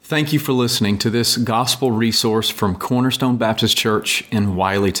Thank you for listening to this gospel resource from Cornerstone Baptist Church in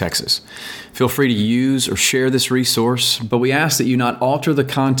Wiley, Texas. Feel free to use or share this resource, but we ask that you not alter the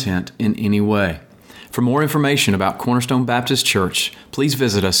content in any way. For more information about Cornerstone Baptist Church, please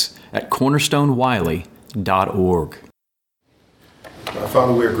visit us at cornerstonewiley.org.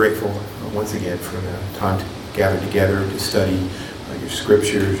 Father, we are grateful once again for the time to gather together to study your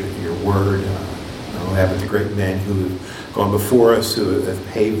scriptures, your word, having the great men who have gone before us, who have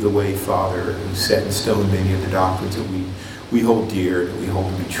paved the way, Father, who set in stone many of the doctrines that we hold dear, that we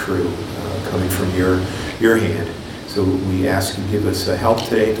hold to be true, coming from your hand. So we ask you to give us help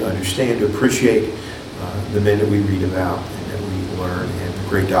today to understand, to appreciate the men that we read about and that we learn, and the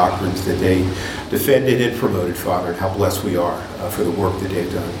great doctrines that they defended and promoted, Father, and how blessed we are for the work that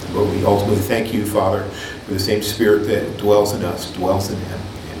they've done. But we ultimately thank you, Father, for the same Spirit that dwells in us, dwells in them,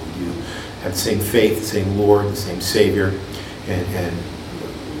 and we do have the same faith, the same Lord, the same Savior, and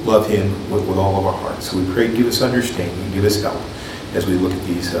love Him with all of our hearts. So we pray, give us understanding, give us help as we look at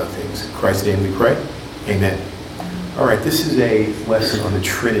these things. In Christ's name we pray. Amen. All right, this is a lesson on the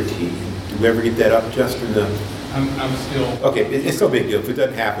Trinity. Did we ever get that up, Justin? I'm still... Okay, it's no big deal. If it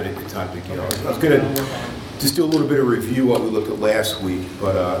doesn't happen, it's not a big deal. I was going to just do a little bit of review what we looked at last week,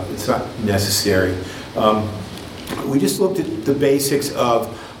 but it's not necessary. We just looked at the basics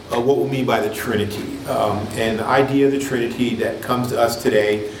of what we mean by the Trinity. And the idea of the Trinity that comes to us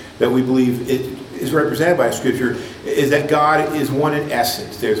today, that we believe it is represented by Scripture, is that God is one in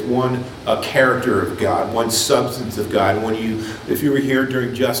essence. There's one character of God, one substance of God. If you were here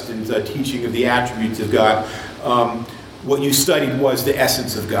during Justin's teaching of the attributes of God, what you studied was the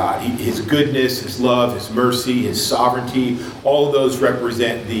essence of God. His goodness, His love, His mercy, His sovereignty, all of those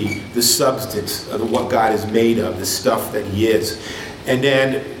represent the substance of what God is made of, the stuff that He is. And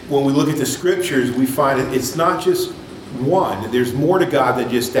then when we look at the Scriptures, we find that it's not just one. There's more to God than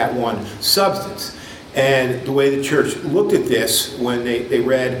just that one substance. And the way the church looked at this, when they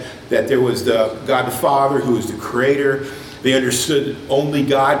read that there was the God the Father who is the creator, they understood only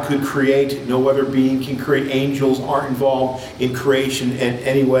God could create. No other being can create. Angels aren't involved in creation in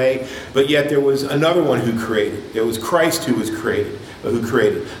any way. But yet there was another one who created. There was Christ who created.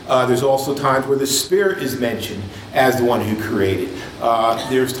 There's also times where the Spirit is mentioned as the one who created.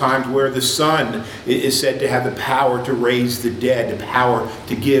 There's times where the Son is said to have the power to raise the dead, the power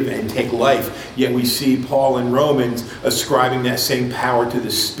to give and take life. Yet we see Paul in Romans ascribing that same power to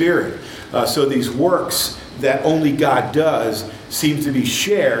the Spirit. So these works that only God does seems to be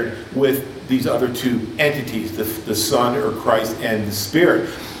shared with these other two entities, the Son or Christ and the Spirit.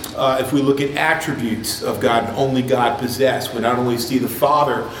 If we look at attributes of God, only God possess, we not only see the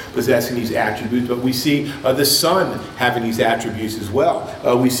Father possessing these attributes, but we see the Son having these attributes as well.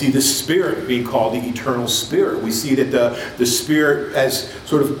 We see the Spirit being called the eternal Spirit. We see that the Spirit, as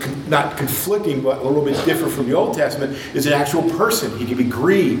sort of not conflicting, but a little bit different from the Old Testament, is an actual person. He can be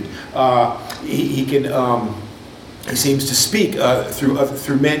grieved. He seems to speak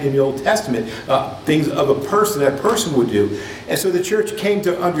through men in the Old Testament, things of a person that person would do. And so the church came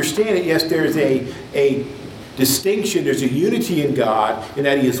to understand it. Yes, there's a distinction, there's a unity in God, in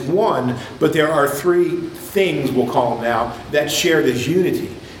that He is one, but there are three things, we'll call them now, that share this unity.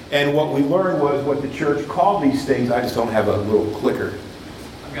 And what we learned was what the church called these things. I just don't have a little clicker.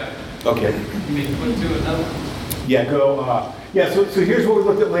 I've got it. Okay. You mean to put to another one? Yeah, go. So here's what we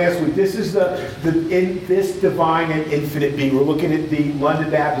looked at last week. This is in this divine and infinite being. We're looking at the London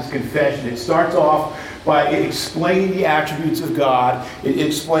Baptist Confession. It starts off by explaining the attributes of God. It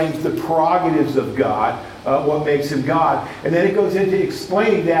explains the prerogatives of God, what makes Him God. And then it goes into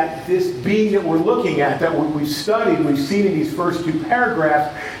explaining that this being that we're looking at, that we've studied, we've seen in these first two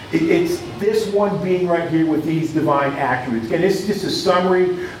paragraphs, it's this one being right here with these divine attributes. And this is just a summary.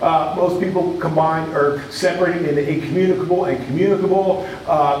 Most people combine or separate them into incommunicable and communicable.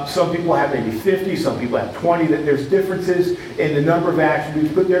 Some people have maybe 50, some people have 20. That there's differences in the number of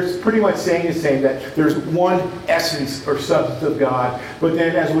attributes, but they're pretty much saying the same, that there's one essence or substance of God. But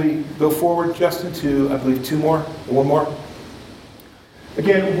then as we go forward, Justin, to, I believe, one more.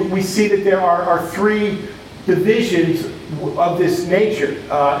 Again, we see that there are three divisions of this nature,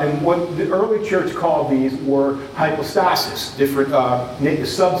 and what the early church called these were hypostasis, different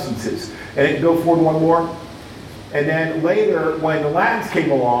substances. And it can go forward one more. And then later, when the Latins came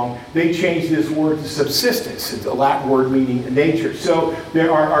along, they changed this word to subsistence. It's a Latin word meaning nature. So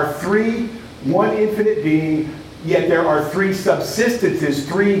there are three, one infinite being, yet there are three subsistences,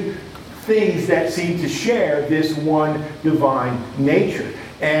 three things that seem to share this one divine nature.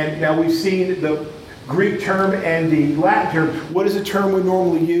 And now we've seen the Greek term and the Latin term. What is a term we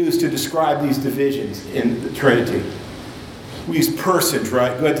normally use to describe these divisions in the Trinity? we use persons,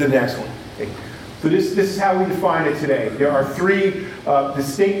 right? Go ahead to the next one. Okay. So this is how we define it today. There are three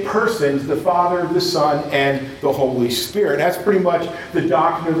distinct persons, the Father, the Son, and the Holy Spirit. That's pretty much the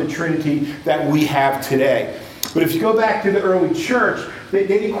doctrine of the Trinity that we have today. But if you go back to the early church, they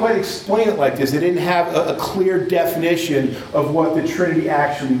didn't quite explain it like this. They didn't have a clear definition of what the Trinity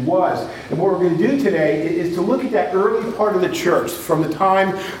actually was. And what we're going to do today is to look at that early part of the church from the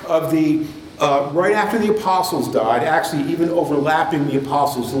time of the right after the apostles died, actually even overlapping the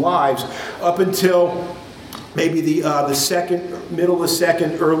apostles' lives, up until maybe the middle of the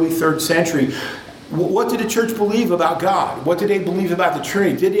second, early third century. What did the church believe about God? What did they believe about the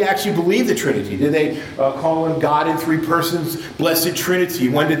Trinity? Did they actually believe the Trinity? Did they call him God in three persons, blessed Trinity?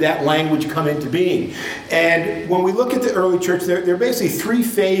 When did that language come into being? And when we look at the early church, there are basically three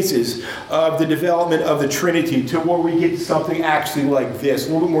phases of the development of the Trinity to where we get something actually like this.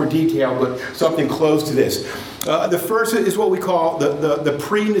 A little bit more detailed, but something close to this. The first is what we call the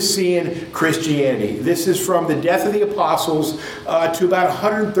pre-Nicene Christianity. This is from the death of the apostles to about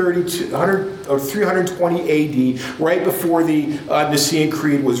 320 AD, right before the Nicene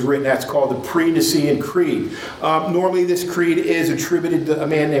Creed was written. That's called the pre-Nicene Creed. Normally this creed is attributed to a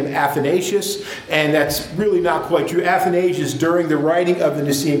man named Athanasius, and that's really not quite true. Athanasius, during the writing of the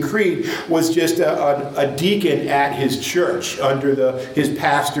Nicene Creed, was just a deacon at his church under his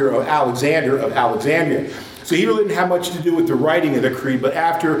pastor of Alexander of Alexandria. So he really didn't have much to do with the writing of the creed, but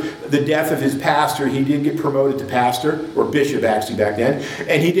after the death of his pastor, he did get promoted to pastor, or bishop actually back then,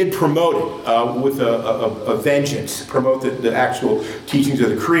 and he did promote it with a vengeance, promote the actual teachings of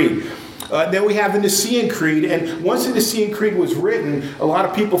the creed. Then we have the Nicene Creed, and once the Nicene Creed was written, a lot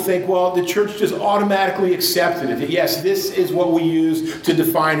of people think, well, the church just automatically accepted it. Yes, this is what we use to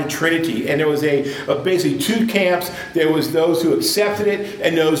define a Trinity. And there was basically two camps. There was those who accepted it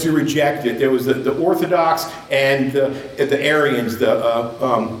and those who rejected it. There was the Orthodox and the Arians,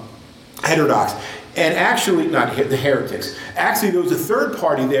 the heterodox. And actually, not the heretics. Actually, there was a third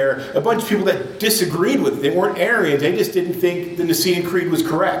party there, a bunch of people that disagreed with it. They weren't Arians. They just didn't think the Nicene Creed was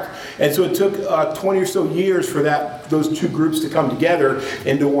correct. And so it took 20 or so years for those two groups to come together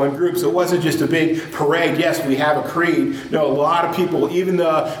into one group. So it wasn't just a big parade. Yes, we have a creed. No, a lot of people, even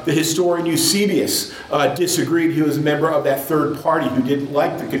the historian Eusebius disagreed. He was a member of that third party who didn't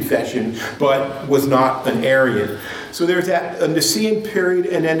like the confession, but was not an Arian. So there's that Nicene period,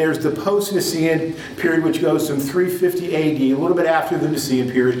 and then there's the post-Nicene period, which goes from 350 AD, a little bit after the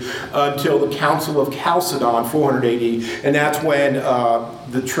Nicene period, until the Council of Chalcedon, 400 AD, and that's when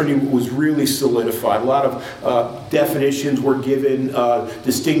the Trinity was really solidified. A lot of definitions were given,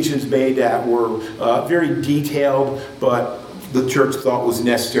 distinctions made that were very detailed, but the church thought was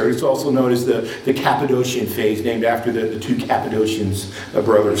necessary. It's also known as the Cappadocian phase, named after the two Cappadocians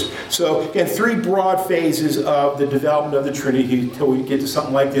brothers. So again, three broad phases of the development of the Trinity until we get to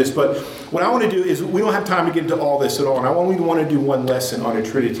something like this. But what I want to do is, we don't have time to get into all this at all, and I only want to do one lesson on the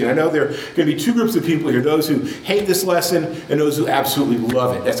Trinity. And I know there are going to be two groups of people here, those who hate this lesson and those who absolutely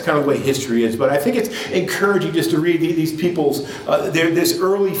love it. That's kind of the way history is. But I think it's encouraging just to read these people's, this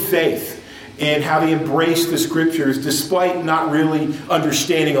early faith, and how they embrace the scriptures despite not really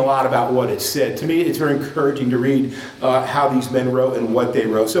understanding a lot about what it said. To me, it's very encouraging to read how these men wrote and what they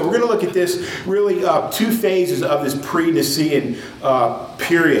wrote. So we're going to look at this really two phases of this pre-Nicene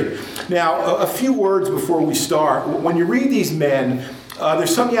period. Now, a few words before we start. When you read these men,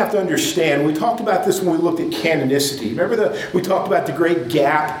 there's something you have to understand. We talked about this when we looked at canonicity. Remember we talked about the great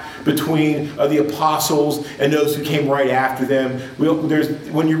gap between the apostles and those who came right after them.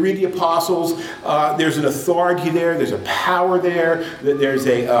 When you read the apostles, there's an authority there, there's a power there, there's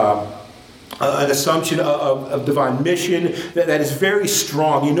an assumption of divine mission that is very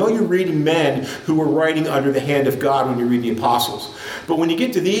strong. You know you're reading men who were writing under the hand of God when you read the apostles. But when you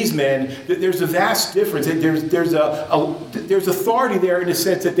get to these men, there's a vast difference. There's authority there in the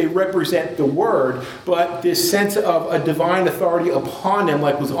sense that they represent the Word, but this sense of a divine authority upon them,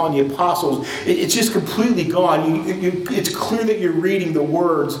 like was on the apostles, it's just completely gone. It's clear that you're reading the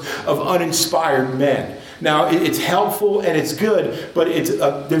words of uninspired men. Now, it's helpful and it's good, but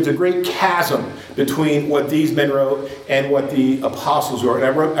there's a great chasm between what these men wrote and what the apostles wrote. And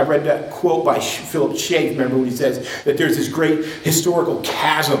I read that quote by Philip Schaff, remember, when he says that there's this great historical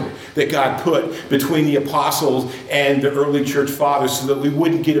chasm that God put between the apostles and the early church fathers so that we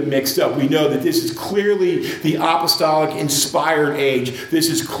wouldn't get them mixed up. We know that this is clearly the apostolic inspired age. This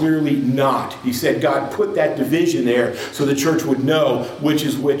is clearly not. He said God put that division there so the church would know which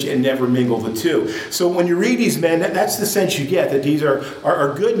is which and never mingle the two. So when you read these men, that's the sense you get, that these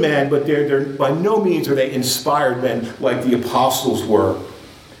are good men, but they're by no means are they inspired men like the apostles were.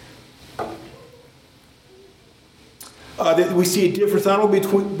 We see a difference not only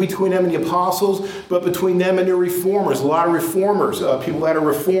between them and the apostles, but between them and their reformers. A lot of reformers, people that are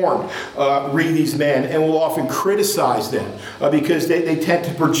reformed, read these men and will often criticize them because they tend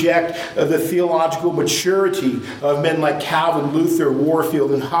to project the theological maturity of men like Calvin, Luther,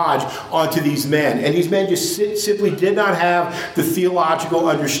 Warfield, and Hodge onto these men. And these men just simply did not have the theological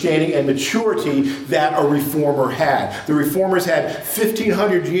understanding and maturity that a reformer had. The reformers had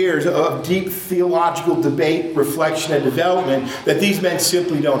 1,500 years of deep theological debate, reflection, and development that these men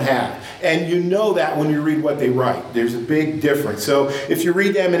simply don't have. And you know that when you read what they write. There's a big difference. So if you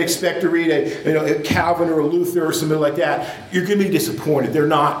read them and expect to read a Calvin or a Luther or something like that, you're going to be disappointed. They're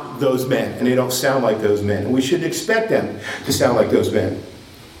not those men, and they don't sound like those men. And we shouldn't expect them to sound like those men.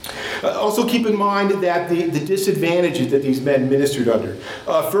 Also keep in mind that the disadvantages that these men ministered under.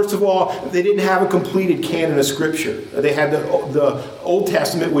 First of all, they didn't have a completed canon of Scripture. They had the Old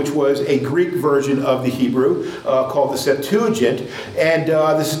Testament, which was a Greek version of the Hebrew, called the Septuagint. And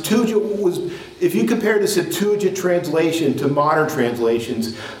the Septuagint was, if you compare the Septuagint translation to modern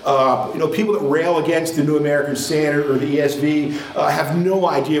translations, people that rail against the New American Standard or the ESV have no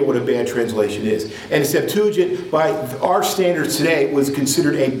idea what a bad translation is. And the Septuagint, by our standards today, was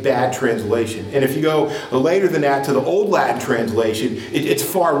considered a bad translation. And if you go later than that to the Old Latin translation, it's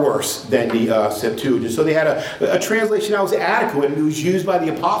far worse than the Septuagint. So they had a translation that was adequate and it was used by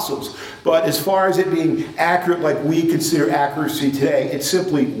the apostles. But as far as it being accurate like we consider accuracy today, it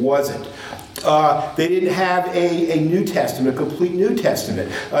simply wasn't. They didn't have a New Testament, a complete New Testament.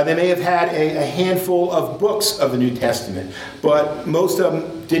 They may have had a handful of books of the New Testament, but most of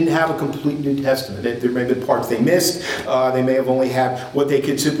them didn't have a complete New Testament. There may have been parts they missed. They may have only had what they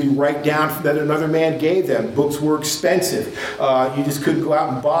could simply write down that another man gave them. Books were expensive. You just couldn't go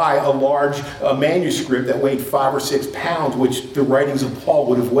out and buy a large manuscript that weighed 5 or 6 pounds, which the writings of Paul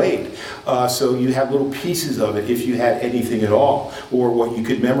would have weighed. So you had little pieces of it if you had anything at all, or what you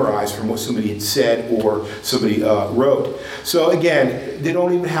could memorize from what somebody had said or somebody wrote. So again, they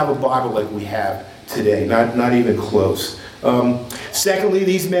don't even have a Bible like we have today, not even close. Secondly,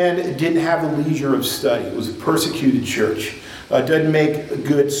 these men didn't have the leisure of study. It was a persecuted church. Doesn't make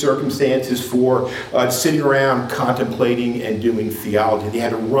good circumstances for sitting around contemplating and doing theology. They had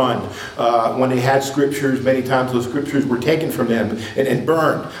to run. When they had scriptures, many times those scriptures were taken from them and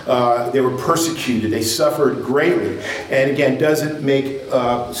burned. They were persecuted. They suffered greatly. And again, doesn't make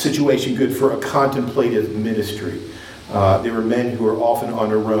a situation good for a contemplative ministry. They were men who were often on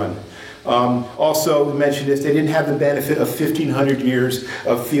the run. Also, we mentioned this, they didn't have the benefit of 1,500 years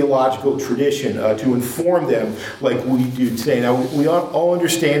of theological tradition to inform them like we do today. Now, we all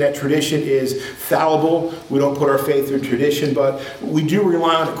understand that tradition is fallible. We don't put our faith in tradition, but we do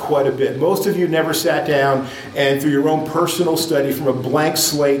rely on it quite a bit. Most of you never sat down and through your own personal study from a blank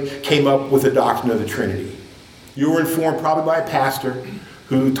slate came up with a doctrine of the Trinity. You were informed probably by a pastor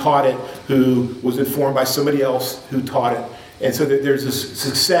who taught it, who was informed by somebody else who taught it. And so there's this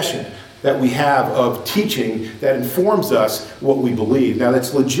succession that we have of teaching that informs us what we believe. Now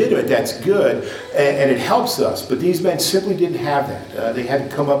that's legitimate, that's good, and it helps us, but these men simply didn't have that. They had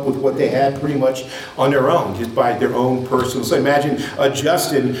to come up with what they had pretty much on their own, just by their own personal. So imagine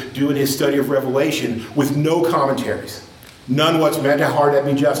Justin doing his study of Revelation with no commentaries. None whatsoever. Imagine how hard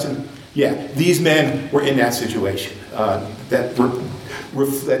that'd be, Justin? Yeah, these men were in that situation.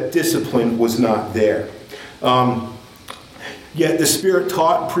 That discipline was not there. Yet the Spirit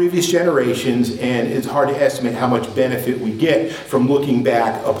taught previous generations, and it's hard to estimate how much benefit we get from looking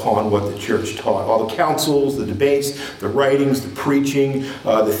back upon what the church taught. All the councils, the debates, the writings, the preaching,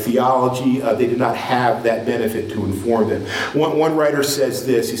 the theology, they did not have that benefit to inform them. One writer says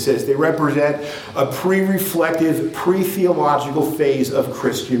this, he says, they represent a pre-reflective, pre-theological phase of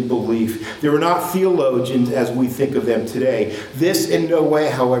Christian belief. They were not theologians as we think of them today. This in no way,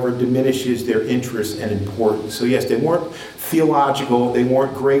 however, diminishes their interest and importance. So yes, they weren't theological, they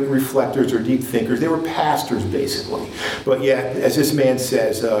weren't great reflectors or deep thinkers. They were pastors, basically. But yet, as this man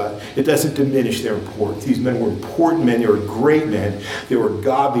says, it doesn't diminish their importance. These men were important men, they were great men, they were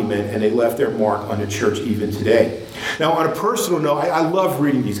godly men, and they left their mark on the church even today. Now, on a personal note, I love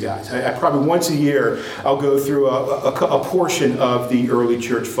reading these guys. I probably once a year, I'll go through a portion of the early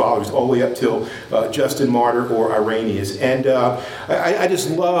church fathers, all the way up till Justin Martyr or Irenaeus. And I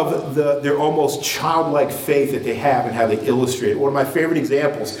just love their almost childlike faith that they have and how they illustrate it. One of my favorite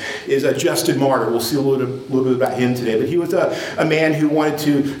examples is Justin Martyr. We'll see a little bit about him today. But he was a man who wanted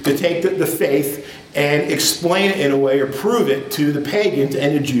to take the faith and explain it in a way or prove it to the pagans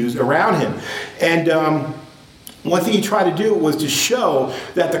and the Jews around him. And one thing he tried to do was to show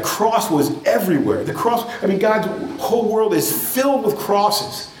that the cross was everywhere. The cross, I mean, God's whole world is filled with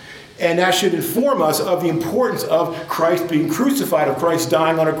crosses. And that should inform us of the importance of Christ being crucified, of Christ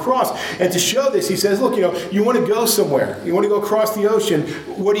dying on a cross. And to show this, he says, look, you want to go somewhere. You want to go across the ocean.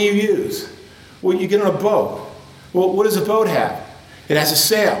 What do you use? Well, you get on a boat. Well, what does a boat have? It has a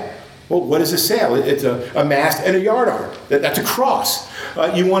sail. Well, what is a sail? It's a mast and a yardarm. That's a cross.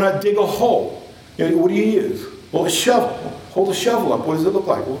 You want to dig a hole. What do you use? Well, a shovel. Hold a shovel up. What does it look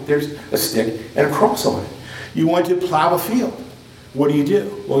like? Well, there's a stick and a cross on it. You want to plow a field. What do you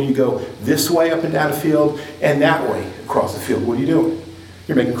do? Well, you go this way up and down the field and that way across the field. What are you doing?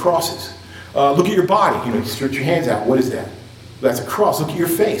 You're making crosses. Look at your body. You stretch your hands out. What is that? That's a cross. Look at your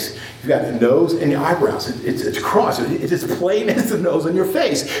face. You've got the nose and the eyebrows. It's a cross. It's as plain as the nose on your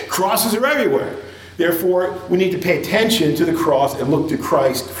face. Crosses are everywhere. Therefore, we need to pay attention to the cross and look to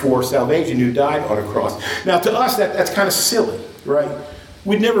Christ for salvation, who died on a cross. Now, to us, that's kind of silly, right?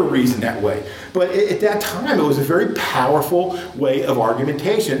 We'd never reason that way. But at that time, it was a very powerful way of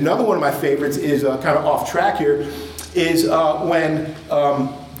argumentation. Another one of my favorites is kind of off track here, is when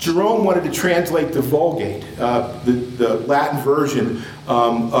Jerome wanted to translate the Vulgate, the Latin version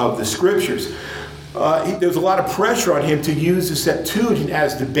of the Scriptures. There was a lot of pressure on him to use the Septuagint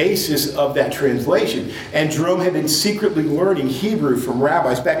as the basis of that translation. And Jerome had been secretly learning Hebrew from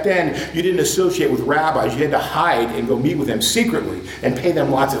rabbis. Back then, you didn't associate with rabbis. You had to hide and go meet with them secretly and pay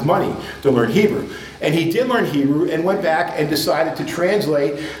them lots of money to learn Hebrew. And he did learn Hebrew and went back and decided to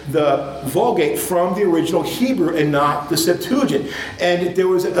translate the Vulgate from the original Hebrew and not the Septuagint. And there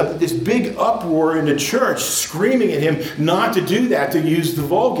was this big uproar in the church screaming at him not to do that, to use the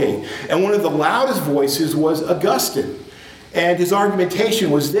Vulgate. And one of the loudest voices was Augustine. And his argumentation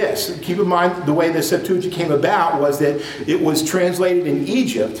was this. Keep in mind, the way the Septuagint came about was that it was translated in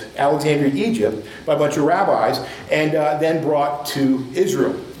Egypt, Alexandria, Egypt, by a bunch of rabbis, and then brought to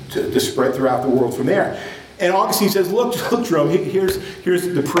Israel to spread throughout the world from there. And Augustine says, look, Jerome, here's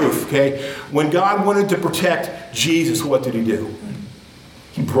the proof, okay? When God wanted to protect Jesus, what did he do?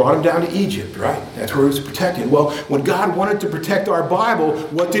 He brought him down to Egypt, right? That's where he was protected. Well, when God wanted to protect our Bible,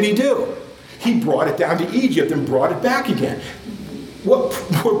 what did he do? He brought it down to Egypt and brought it back again. What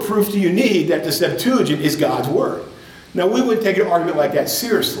more proof do you need that the Septuagint is God's word? Now, we wouldn't take an argument like that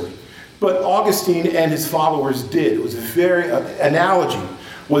seriously, but Augustine and his followers did. It was a very, analogy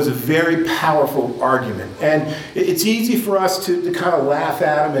was a very powerful argument. And it's easy for us to kind of laugh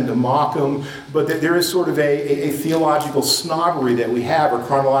at him and to mock him, but that there is sort of a theological snobbery that we have, or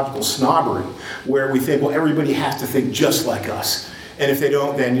chronological snobbery, where we think, well, everybody has to think just like us. And if they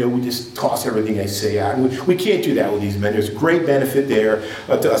don't, then we just toss everything they say out. And we can't do that with these men. There's great benefit there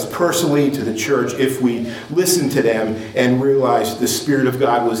to us personally, to the church, if we listen to them and realize the Spirit of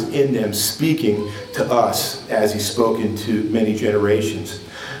God was in them, speaking to us as He's spoken to many generations.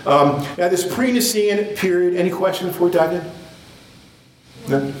 Now, this pre-Nicene period. Any questions before we dive in?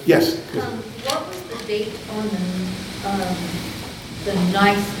 No? Yes. What was the date on the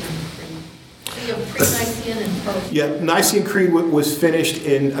Nicene? You have pre-Nicene and post. Yeah, Nicene Creed was finished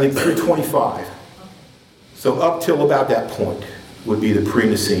in, I think, 325. Okay. So up till about that point would be the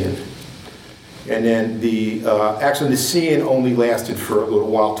pre-Nicene. And then actually Nicene only lasted for a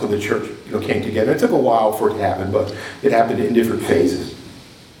little while till the church came together. It took a while for it to happen, but it happened in different phases.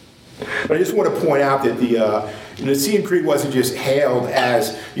 But I just want to point out that the Nicene Creed wasn't just hailed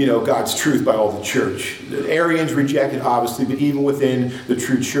as, God's truth by all the church. The Arians rejected, obviously, but even within the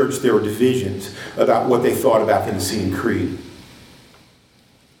true church, there were divisions about what they thought about the Nicene Creed.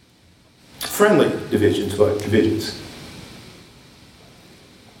 Friendly divisions, but divisions.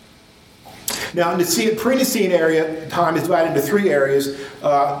 Now, in the pre-Nicene area, time is divided into three areas.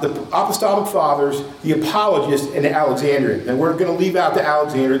 The Apostolic Fathers, the Apologists, and the Alexandrian. And we're going to leave out the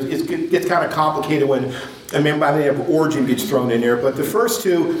Alexandrians. It gets kind of complicated when a man by the name of Origen gets thrown in there. But the first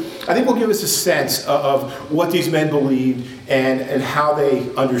two, I think, will give us a sense of what these men believed and how they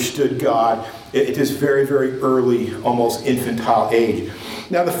understood God at this very, very early, almost infantile age.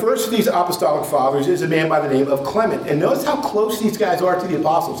 Now, the first of these Apostolic Fathers is a man by the name of Clement. And notice how close these guys are to the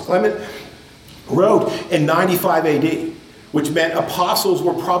apostles. Clement wrote in 95 AD, which meant apostles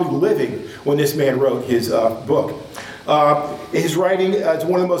were probably living when this man wrote his book. His writing is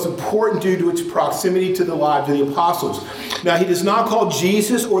one of the most important due to its proximity to the lives of the apostles. Now, he does not call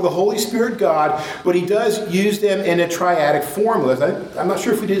Jesus or the Holy Spirit God, but he does use them in a triadic formula. I'm not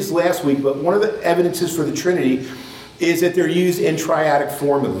sure if we did this last week, but one of the evidences for the Trinity is that they're used in triadic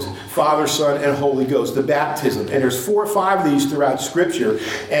formulas: Father, Son, and Holy Ghost, the baptism. And there's 4 or 5 of these throughout Scripture.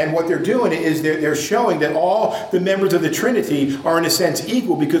 And what they're doing is they're showing that all the members of the Trinity are, in a sense,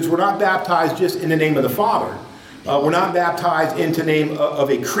 equal, because we're not baptized just in the name of the Father, We're not baptized into the name of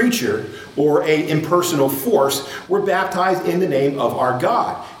a creature or a impersonal force. We're baptized in the name of our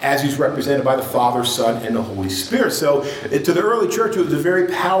God, as he's represented by the Father, Son, and the Holy Spirit. So to the early church, it was a very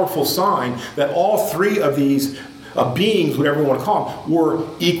powerful sign that all three of these beings, whatever you want to call them, were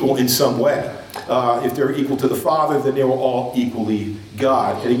equal in some way. If they're equal to the Father, then they were all equally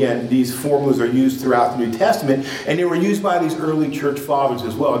God. And again, these formulas are used throughout the New Testament, and they were used by these early church fathers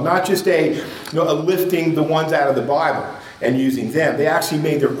as well. Not just a lifting the ones out of the Bible and using them. They actually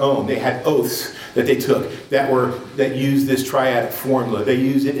made their own. They had oaths that they took that used this triadic formula. They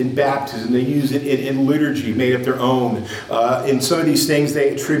use it in baptism. They use it in liturgy, made up their own. In some of these things, they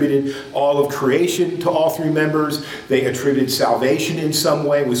attributed all of creation to all three members. They attributed salvation in some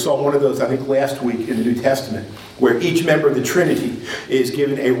way. We saw one of those, I think, last week in the New Testament, where each member of the Trinity is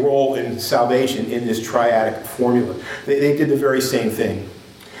given a role in salvation in this triadic formula. They did the very same thing.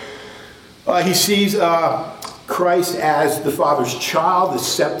 He sees Christ as the Father's child, the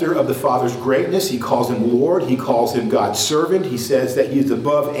scepter of the Father's greatness. He calls him Lord. He calls him God's servant. He says that he is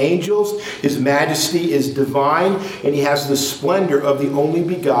above angels. His majesty is divine, and he has the splendor of the only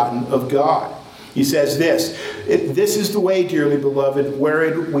begotten of God. He says this is the way, dearly beloved,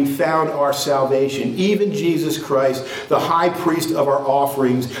 wherein we found our salvation, even Jesus Christ, the high priest of our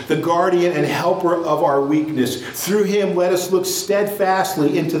offerings, the guardian and helper of our weakness. Through him let us look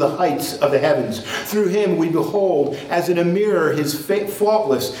steadfastly into the heights of the heavens. Through him we behold, as in a mirror, his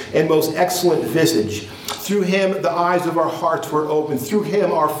faultless and most excellent visage. Through him the eyes of our hearts were opened. Through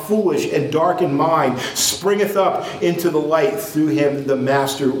him our foolish and darkened mind springeth up into the light. Through him the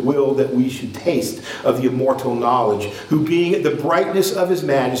Master willed that we should taste of the immortal knowledge, who being the brightness of his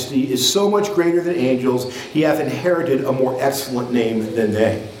majesty is so much greater than angels, he hath inherited a more excellent name than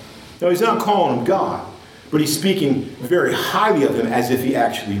they. Now he's not calling him God, but he's speaking very highly of him as if he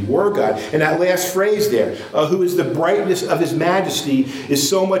actually were God. And that last phrase there, who is the brightness of his majesty is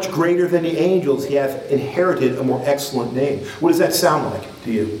so much greater than the angels, he hath inherited a more excellent name. What does that sound like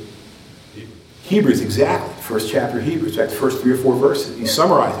to you? Hebrews, exactly. First chapter of Hebrews, in fact, the first 3 or 4 verses. He's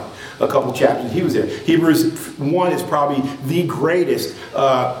summarizing a couple chapters. He was there. Hebrews 1 is probably the greatest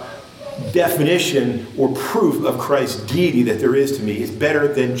definition or proof of Christ's deity that there is to me. It's better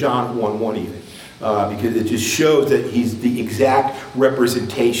than John 1:1 even. Because it just shows that he's the exact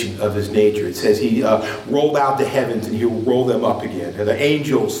representation of his nature. It says he rolled out the heavens and he'll roll them up again. And the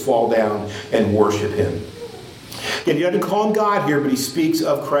angels fall down and worship him. Again, he doesn't call him God here, but he speaks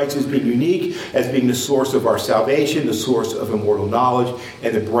of Christ as being unique, as being the source of our salvation, the source of immortal knowledge,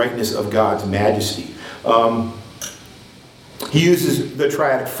 and the brightness of God's majesty. He uses the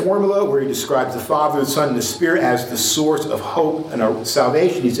triadic formula where he describes the Father, the Son, and the Spirit as the source of hope and our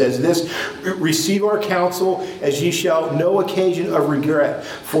salvation. He says this, receive our counsel as ye shall no occasion of regret.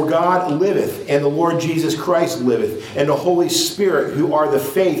 For God liveth, and the Lord Jesus Christ liveth, and the Holy Spirit, who are the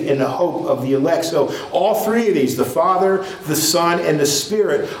faith and the hope of the elect. So all three of these, the Father, the Son, and the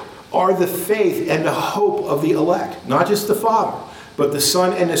Spirit, are the faith and the hope of the elect. Not just the Father, but the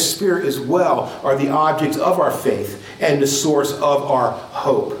Son and the Spirit as well are the objects of our faith and the source of our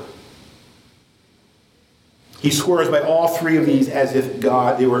hope. He swears by all three of these as if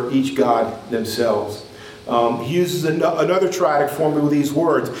they were each God themselves. He uses another triadic formula with these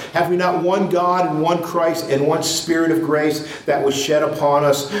words. Have we not one God and one Christ and one Spirit of grace that was shed upon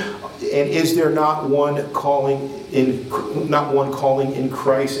us? And is there not one calling in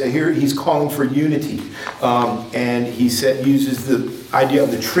Christ? Here he's calling for unity. And he uses the idea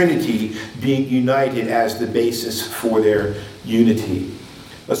of the Trinity being united as the basis for their unity.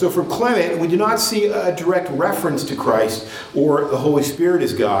 So from Clement, we do not see a direct reference to Christ or the Holy Spirit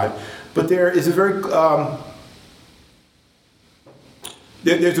as God, but there is a very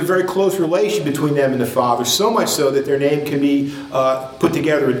there's a very close relation between them and the Father, so much so that their name can be put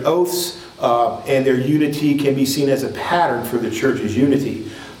together in oaths, and their unity can be seen as a pattern for the church's unity.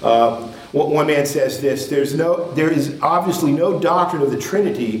 One man says this, there is obviously no doctrine of the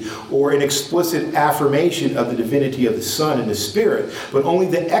Trinity or an explicit affirmation of the divinity of the Son and the Spirit, but only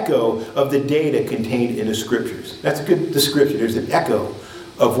the echo of the data contained in the Scriptures. That's a good description. There's an echo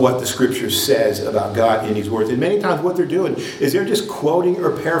of what the Scripture says about God in these words. And many times what they're doing is they're just quoting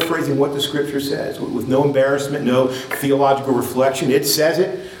or paraphrasing what the Scripture says with no embarrassment, no theological reflection. It says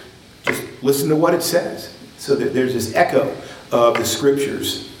it. Just listen to what it says. So that there's this echo of the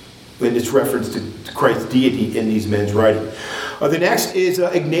Scriptures in its reference to Christ's deity in these men's writing. The next is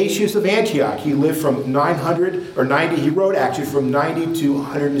Ignatius of Antioch. He lived from 990. He wrote actually from 90 to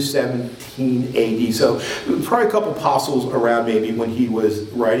 117 AD. So probably a couple apostles around maybe when he was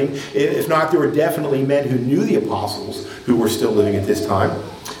writing. If not, there were definitely men who knew the apostles who were still living at this time.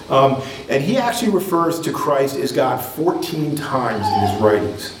 And he actually refers to Christ as God 14 times in his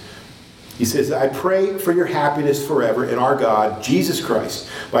writings. He says, I pray for your happiness forever in our God, Jesus Christ,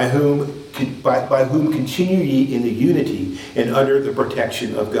 by whom continue ye in the unity and under the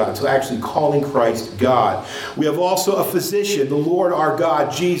protection of God. So actually calling Christ God. We have also a physician, the Lord our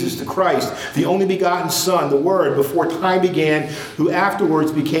God, Jesus the Christ, the only begotten Son, the Word, before time began, who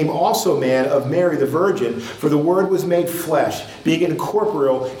afterwards became also man of Mary the Virgin. For the Word was made flesh. Being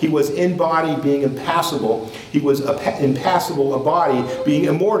incorporeal, he was in body, being impassible. He was impassible, a body, being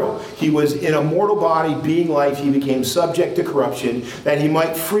immortal. He was in a mortal body, being life. He became subject to corruption, that he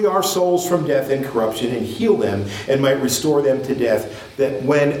might free our souls from death and corruption and heal them, and might restore them to death, that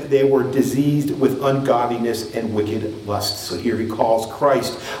when they were diseased with ungodliness and wicked lusts. So here he calls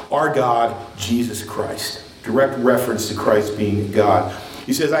Christ our God, Jesus Christ. Direct reference to Christ being God.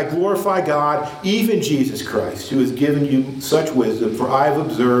 He says, I glorify God, even Jesus Christ, who has given you such wisdom, for I have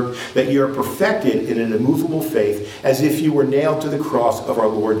observed that you are perfected in an immovable faith, as if you were nailed to the cross of our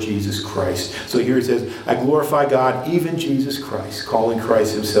Lord Jesus Christ. So here it says, I glorify God, even Jesus Christ, calling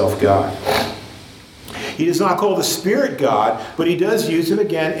Christ himself God. He does not call the Spirit God, but he does use him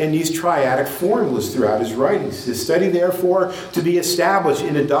again in these triadic formulas throughout his writings. He says, study therefore to be established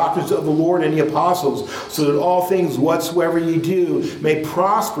in the doctrines of the Lord and the apostles, so that all things whatsoever ye do may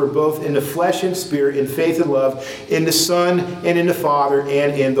prosper both in the flesh and spirit, in faith and love, in the Son and in the Father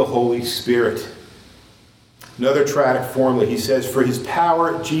and in the Holy Spirit. Another triadic formula, he says, for his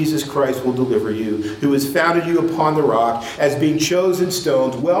power, Jesus Christ will deliver you, who has founded you upon the rock, as being chosen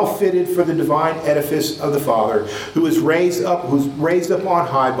stones, well fitted for the divine edifice of the Father, who was raised up on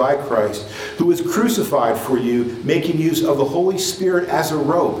high by Christ, who was crucified for you, making use of the Holy Spirit as a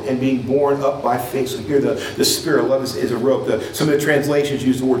rope, and being borne up by faith. So here the Spirit, I love this, is a rope. Some of the translations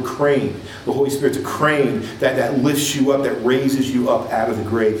use the word crane. The Holy Spirit's a crane that lifts you up, that raises you up out of the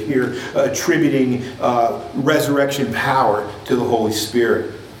grave. Here, attributing resurrection power to the Holy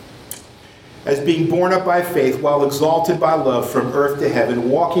Spirit. As being borne up by faith, while exalted by love from earth to heaven,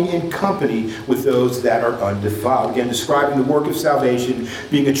 walking in company with those that are undefiled. Again, describing the work of salvation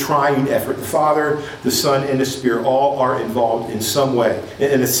being a triune effort. The Father, the Son, and the Spirit all are involved in some way,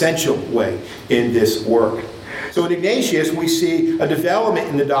 in an essential way, in this work. So in Ignatius, we see a development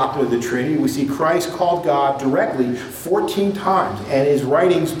in the doctrine of the Trinity. We see Christ called God directly 14 times, and his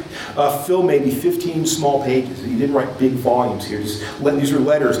writings fill maybe 15 small pages. He didn't write big volumes here. These are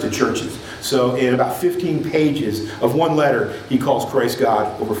letters to churches. So in about 15 pages of one letter, he calls Christ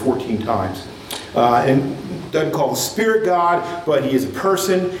God over 14 times. And doesn't call the Spirit God, but he is a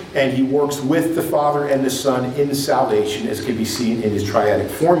person, and he works with the Father and the Son in salvation, as can be seen in his triadic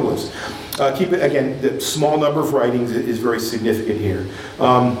formulas. Keep it, again, the small number of writings is very significant here.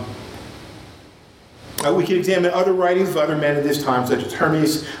 We can examine other writings of other men at this time, such as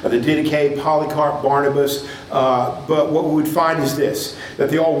Hermes, the Didache, Polycarp, Barnabas. But what we would find is this, that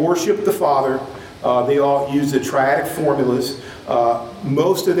they all worship the Father. They all use the triadic formulas.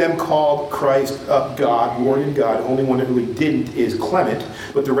 Most of them called Christ God, Lord and God. Only one that really didn't is Clement,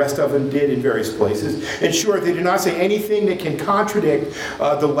 but the rest of them did in various places. And sure, they do not say anything that can contradict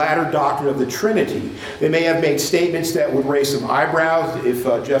the latter doctrine of the Trinity. They may have made statements that would raise some eyebrows if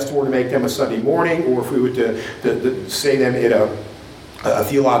just were to make them a Sunday morning, or if we were to say them in a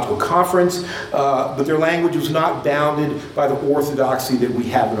theological conference, but their language was not bounded by the orthodoxy that we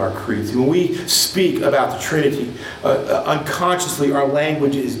have in our creeds. When we speak about the Trinity, unconsciously our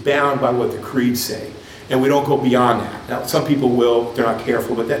language is bound by what the creeds say, and we don't go beyond that. Now, some people will, if they're not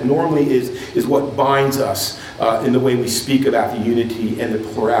careful, but that normally is what binds us in the way we speak about the unity and the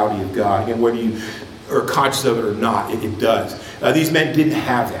plurality of God. Again, whether you are conscious of it or not, it does. These men didn't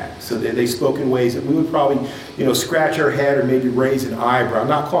have that. So they spoke in ways that we would probably, scratch our head or maybe raise an eyebrow. I'm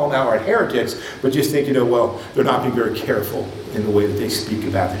not calling out our heretics, but just think, well, they're not being very careful in the way that they speak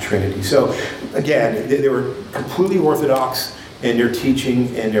about the Trinity. So again, they were completely orthodox in their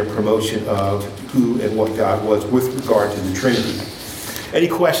teaching and their promotion of who and what God was with regard to the Trinity. Any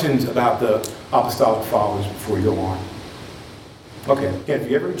questions about the apostolic fathers before we go on? Okay, again, if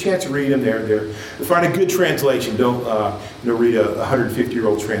you ever have a chance to read them, find a good translation. Don't read a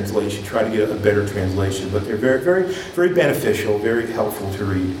 150-year-old translation. Try to get a better translation. But they're very, very, very beneficial, very helpful to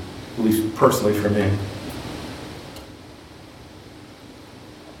read, at least personally for me.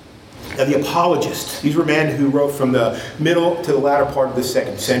 Now, the apologists. These were men who wrote from the middle to the latter part of the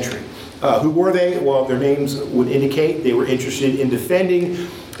 2nd century. Who were they? Well, their names would indicate they were interested in defending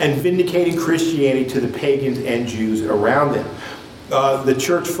and vindicating Christianity to the pagans and Jews around them. The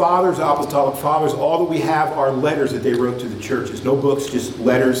church fathers, apostolic fathers, all that we have are letters that they wrote to the churches. No books, just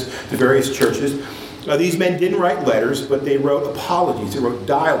letters to various churches. These men didn't write letters, but they wrote apologies. They wrote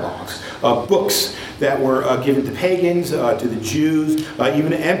dialogues, books that were given to pagans, to the Jews. Even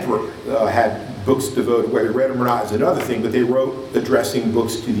the emperor had books devoted, whether he read them or not is another thing, but they wrote addressing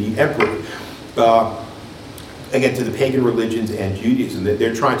books to the emperor. Again, to the pagan religions and Judaism. That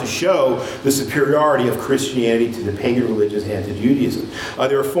they're trying to show the superiority of Christianity to the pagan religions and to Judaism.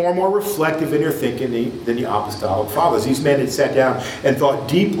 They were far more reflective in their thinking than the apostolic fathers. These men had sat down and thought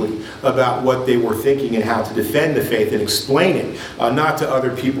deeply about what they were thinking and how to defend the faith and explain it, not to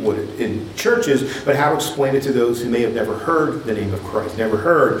other people in churches, but how to explain it to those who may have never heard the name of Christ, never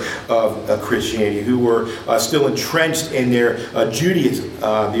heard of Christianity, who were still entrenched in their Judaism,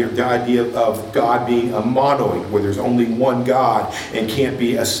 the idea of God being a monoid, where there's only one God and can't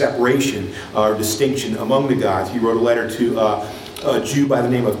be a separation or distinction among the gods. He wrote a letter to a Jew by the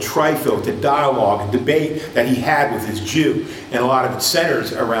name of Trypho to dialogue and debate that he had with his Jew. And a lot of it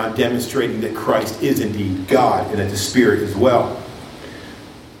centers around demonstrating that Christ is indeed God and that the Spirit as well.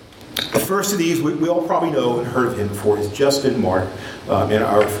 The first of these, we all probably know and heard of him before, is Justin Martyr, and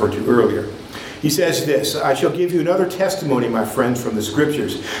I referred to earlier. He says this, I shall give you another testimony, my friends, from the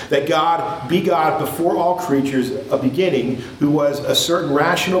Scriptures, that God be God before all creatures, a beginning, who was a certain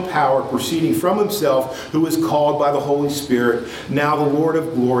rational power proceeding from himself, who was called by the Holy Spirit, now the Lord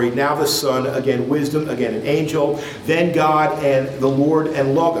of glory, now the Son, again wisdom, again an angel, then God and the Lord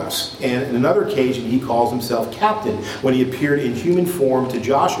and Logos. And on another occasion, he calls himself Captain, when he appeared in human form to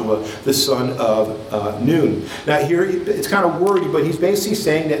Joshua, the son of Nun. Now here, it's kind of wordy, but he's basically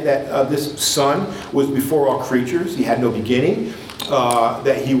saying that this Son was before all creatures. He had no beginning.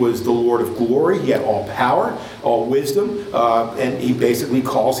 That he was the Lord of glory. He had all power, all wisdom, and he basically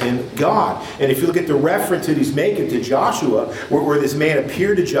calls him God. And if you look at the reference that he's making to Joshua, where this man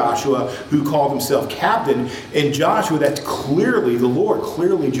appeared to Joshua who called himself captain, in Joshua, that's clearly the Lord,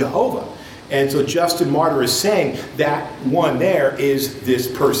 clearly Jehovah. And so Justin Martyr is saying that one there is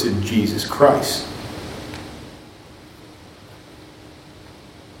this person, Jesus Christ.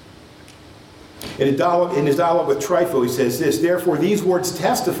 In his dialogue with Trypho, he says this, therefore these words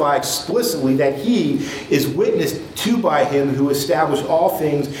testify explicitly that he is witnessed to by him who established all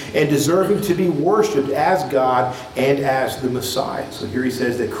things and deserving to be worshipped as God and as the Messiah. So here he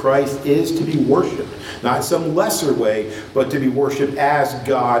says that Christ is to be worshipped, not in some lesser way, but to be worshipped as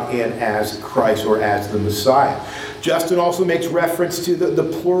God and as Christ, or as the Messiah. Justin also makes reference to the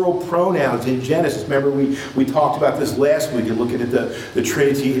plural pronouns in Genesis. Remember, we talked about this last week and looking at the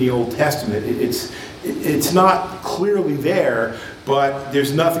Trinity in the Old Testament. It's not clearly there, but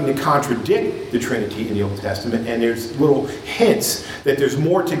there's nothing to contradict the Trinity in the Old Testament, and there's little hints that there's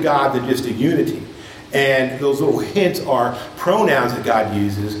more to God than just a unity. And those little hints are pronouns that God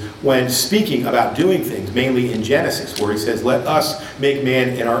uses when speaking about doing things, mainly in Genesis, where he says, let us make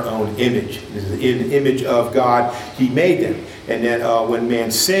man in our own image. In the image of God, he made them. And then when man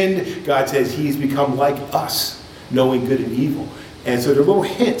sinned, God says he's become like us, knowing good and evil. And so there are little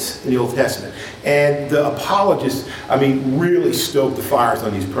hints in the Old Testament. And the apologists, really stoked the fires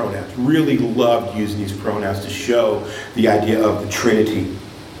on these pronouns, really loved using these pronouns to show the idea of the Trinity.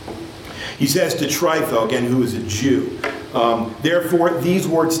 He says to Trypho, again, who is a Jew, therefore these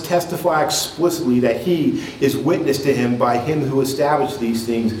words testify explicitly that he is witness to him by him who established these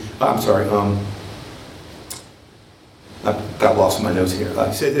things. I got lost in my notes here.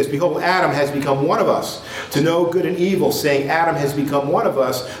 He says this, behold, Adam has become one of us to know good and evil, saying Adam has become one of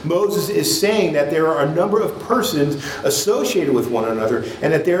us. Moses is saying that there are a number of persons associated with one another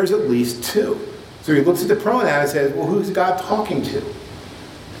and that there is at least two. So he looks at the pronoun and says, well, who's God talking to?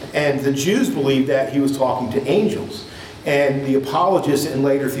 And the Jews believed that he was talking to angels. And the apologists and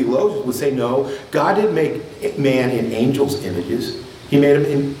later theologians would say, no, God didn't make man in angels' images. He made him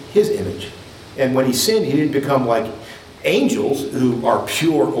in his image. And when he sinned, he didn't become like angels who are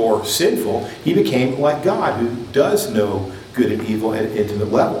pure or sinful. He became like God, who does know good and evil at an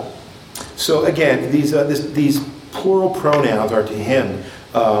intimate level. So again, these plural pronouns are to him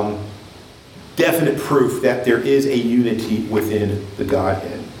definite proof that there is a unity within the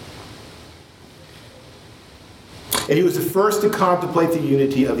Godhead. And he was the first to contemplate the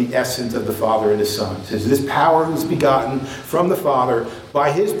unity of the essence of the Father and the Son. It says, this power was begotten from the Father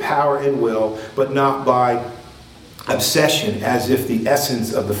by his power and will, but not by obsession, as if the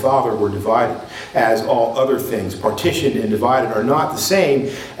essence of the Father were divided, as all other things, partitioned and divided, are not the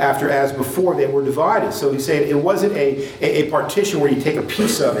same after as before they were divided. So he's saying it wasn't a partition where you take a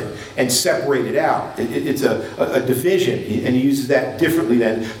piece of it and separate it out. It's a division, and he uses that differently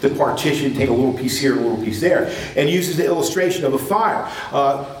than the partition, take a little piece here, a little piece there, and he uses the illustration of a fire.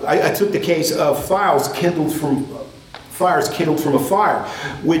 I took the case of files kindled from fire is kindled from a fire,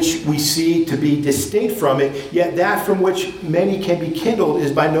 which we see to be distinct from it, yet that from which many can be kindled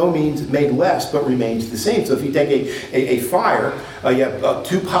is by no means made less, but remains the same. So if you take a fire, you have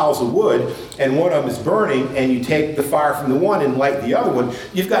two piles of wood, and one of them is burning, and you take the fire from the one and light the other one,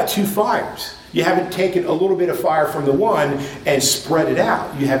 you've got two fires. You haven't taken a little bit of fire from the one and spread it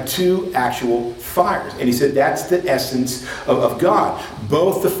out. You have two actual fires. And he said that's the essence of God.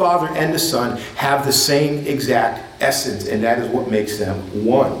 Both the Father and the Son have the same exact essence, and that is what makes them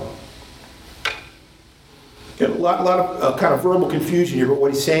one. A lot of kind of verbal confusion here, but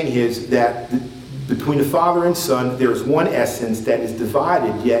what he's saying is that between the Father and Son, there is one essence that is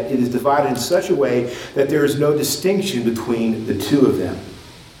divided, yet it is divided in such a way that there is no distinction between the two of them.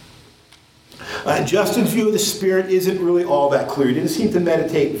 Justin's view of the Spirit isn't really all that clear. He didn't seem to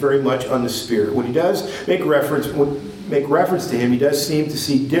meditate very much on the Spirit. When he does make reference to him, he does seem to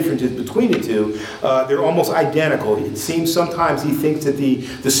see differences between the two. They're almost identical. It seems sometimes he thinks that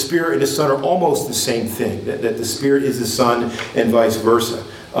the Spirit and the Son are almost the same thing, that the Spirit is the Son and vice versa.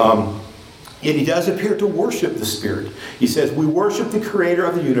 Yet he does appear to worship the Spirit. He says, we worship the Creator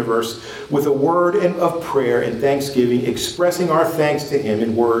of the universe with a word of prayer and thanksgiving, expressing our thanks to Him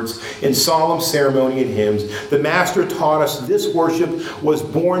in words, in solemn ceremony and hymns. The Master taught us this worship was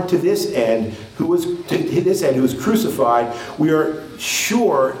born to this end, who was crucified. We are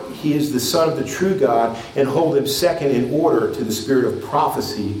sure He is the Son of the true God, and hold Him second in order to the spirit of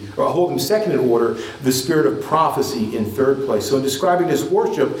prophecy, or hold Him second in order, the spirit of prophecy in third place. So in describing this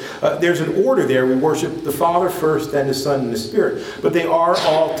worship, there's an order there. We worship the Father first, then the Son and the Spirit. But they are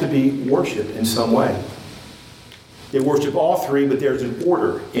all to be worshipped in some way. They worship all three, but there's an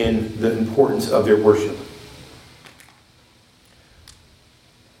order in the importance of their worship.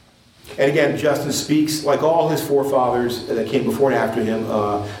 And again, Justin speaks, like all his forefathers that came before and after him,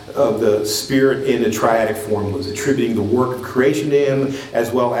 of the Spirit in the triadic formulas, attributing the work of creation to Him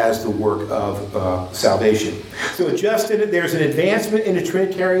as well as the work of salvation. So in Justin, there's an advancement in the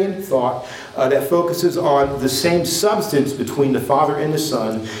Trinitarian thought that focuses on the same substance between the Father and the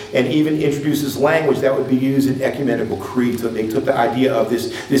Son, and even introduces language that would be used in ecumenical creed. So they took the idea of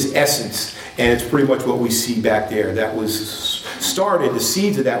this essence, and it's pretty much what we see back there. That was started, the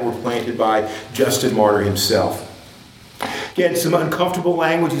seeds of that were planted by Justin Martyr himself. Again, some uncomfortable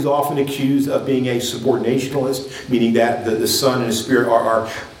language. He's often accused of being a subordinationalist, meaning that the Son and the Spirit are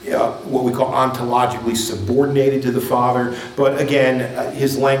what we call ontologically subordinated to the Father. But again,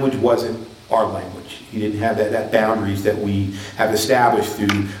 his language wasn't our language. He didn't have that boundaries that we have established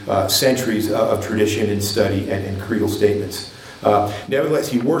through centuries of tradition and study and creedal statements. Nevertheless,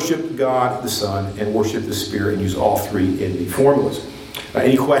 he worshiped God the Son and worshiped the Spirit and used all three in the formulas.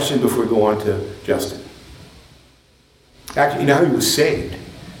 Any questions before we go on to Justin? Actually, you know how he was saved?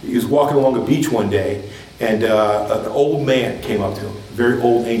 He was walking along a beach one day, and an old man came up to him, a very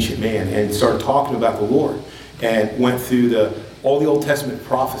old ancient man, and started talking about the Lord, and went through all the Old Testament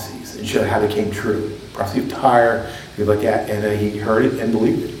prophecies and showed how they came true. Prophecy of Tyre, he looked at, and he heard it and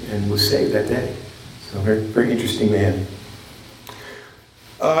believed it and was saved that day. So very, very interesting man.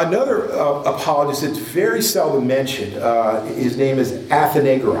 Another apologist that's very seldom mentioned, his name is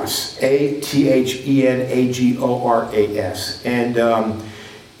Athenagoras, Athenagoras. And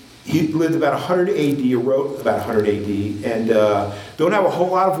he lived about 100 AD, or wrote about 100 AD, and don't have a whole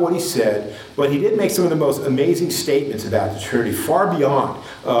lot of what he said, but he did make some of the most amazing statements about the Trinity, far beyond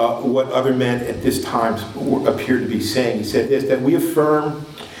what other men at this time appeared to be saying. He said this, that we affirm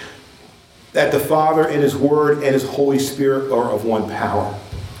that the Father and His Word and His Holy Spirit are of one power.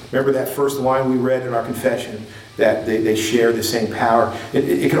 Remember that first line we read in our confession, that they share the same power?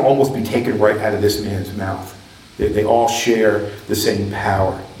 It can almost be taken right out of this man's mouth. They all share the same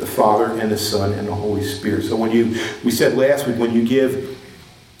power, the Father and the Son and the Holy Spirit. So we said last week, when you give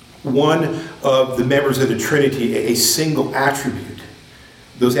one of the members of the Trinity a single attribute,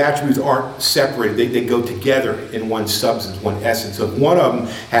 those attributes aren't separated. They go together in one substance, one essence. So if one of them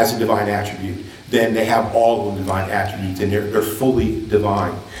has a divine attribute, then they have all of the divine attributes, and they're fully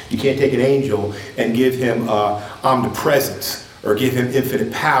divine. You can't take an angel and give him omnipresence or give him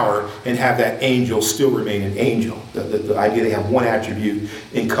infinite power and have that angel still remain an angel. The idea they have one attribute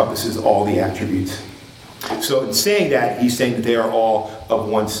encompasses all the attributes. So in saying that, he's saying that they are all of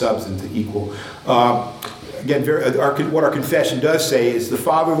one substance, equal. Again, what our confession does say is the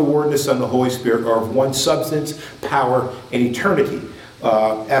Father, the Word, and the Son, and the Holy Spirit are of one substance, power, and eternity.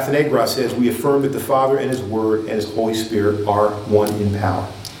 Athenagoras says, we affirm that the Father and His Word and His Holy Spirit are one in power.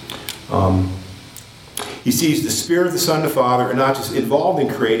 He sees the Spirit of the Son and the Father are not just involved in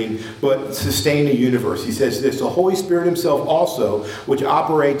creating, but sustain the universe. He says this, the Holy Spirit Himself also, which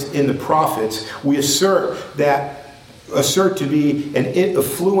operates in the prophets, we assert that assert to be an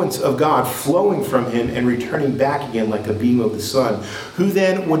effluence of God flowing from him and returning back again like a beam of the sun. Who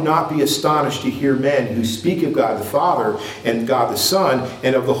then would not be astonished to hear men who speak of God the Father and God the Son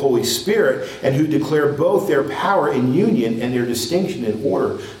and of the Holy Spirit, and who declare both their power in union and their distinction in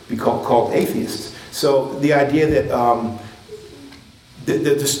order, be called atheists? So the idea that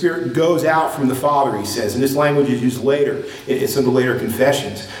the Spirit goes out from the Father, he says, and this language is used later in some of the later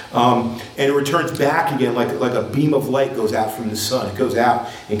confessions, and it returns back again like a beam of light goes out from the sun. It goes out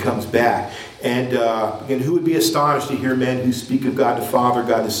and comes back. And again, who would be astonished to hear men who speak of God the Father,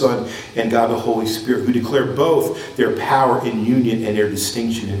 God the Son, and God the Holy Spirit, who declare both their power in union and their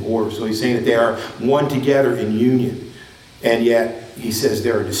distinction in order? So he's saying that they are one together in union, and yet he says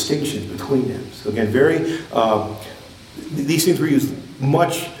there are distinctions between them. So again, these things were used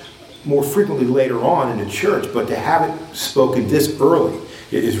much more frequently later on in the church, but to have it spoken this early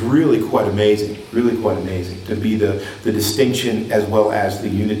is really quite amazing, to be the distinction as well as the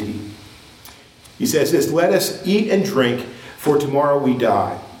unity. He says this, "Let us eat and drink, for tomorrow we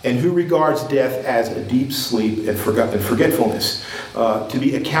die. And who regards death as a deep sleep and forgetfulness, to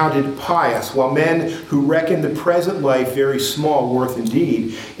be accounted pious, while men who reckon the present life very small worth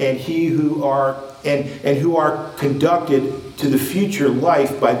indeed, and who are conducted to the future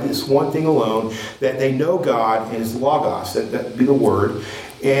life by this one thing alone, that they know God and his Logos," that would be the Word,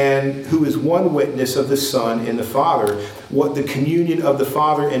 "and who is one witness of the Son and the Father, what the communion of the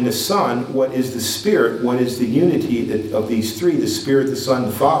Father and the Son, what is the Spirit, what is the unity of these three, the Spirit, the Son,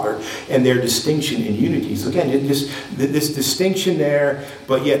 the Father, and their distinction in unity." So again, this distinction there,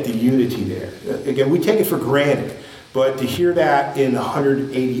 but yet the unity there. Again, we take it for granted, but to hear that in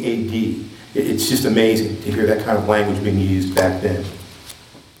 180 AD, it's just amazing to hear that kind of language being used back then.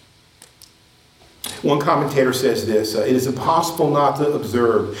 One commentator says this, "It is impossible not to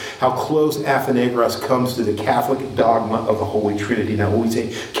observe how close Athenagoras comes to the Catholic dogma of the Holy Trinity." Now, when we say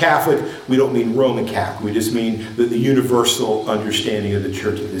Catholic, we don't mean Roman Catholic. We just mean the universal understanding of the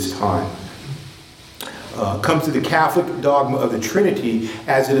church at this time. Comes to the Catholic dogma of the Trinity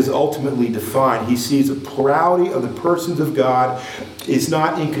as it is ultimately defined. He sees a plurality of the persons of God is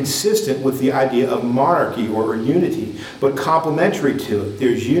not inconsistent with the idea of monarchy or unity, but complementary to it.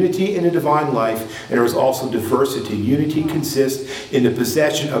 There's unity in the divine life, and there is also diversity. Unity consists in the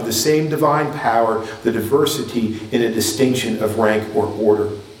possession of the same divine power, the diversity in a distinction of rank or order.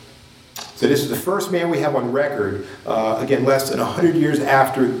 So this is the first man we have on record, again, less than 100 years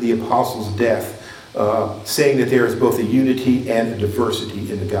after the apostles' death, saying that there is both a unity and a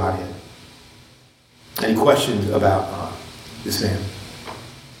diversity in the Godhead. Any questions about this man?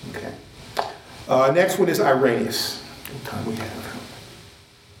 Okay. Next one is Irenaeus. What time we have?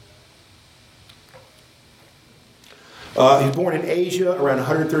 He was born in Asia around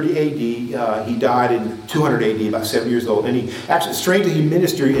 130 AD. He died in 200 AD, about 7 years old. And he actually, strangely, he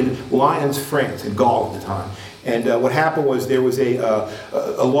ministered in Lyons, France, in Gaul at the time. And what happened was there was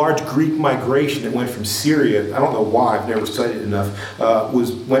a large Greek migration that went from Syria. I don't know why, I've never studied it enough.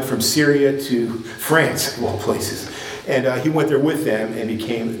 Went from Syria to France, of all places. And he went there with them and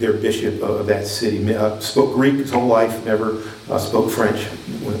became their bishop of that city. Spoke Greek his whole life, never spoke French.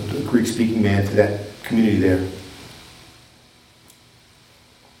 A Greek-speaking man to that community there.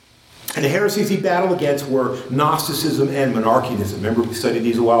 And the heresies he battled against were Gnosticism and Monarchianism. Remember we studied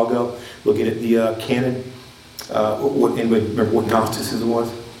these a while ago, looking at the canon? Anybody remember what Gnosticism was?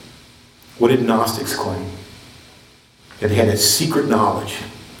 What did Gnostics claim? That they had a secret knowledge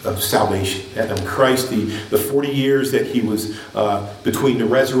of salvation. That in Christ, the 40 years that he was between the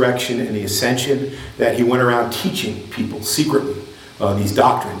resurrection and the ascension, that he went around teaching people secretly these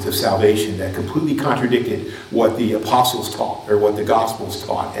doctrines of salvation that completely contradicted what the apostles taught or what the Gospels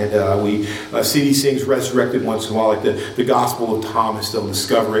taught. And we see these things resurrected once in a while, like the Gospel of Thomas. They'll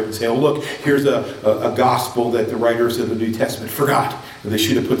discover it and say, oh, look, here's a gospel that the writers of the New Testament forgot. They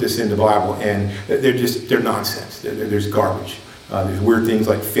should have put this in the Bible. And they're nonsense. There's garbage. There's weird things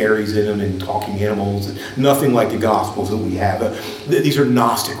like fairies in them and talking animals. Nothing like the Gospels that we have. These are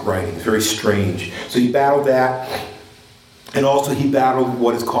Gnostic writings, very strange. So he battled that. And also he battled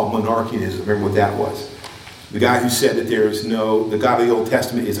what is called monarchianism. Remember what that was? The guy who said that the God of the Old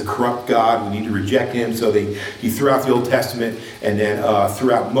Testament is a corrupt God. We need to reject him. So he threw out the Old Testament and then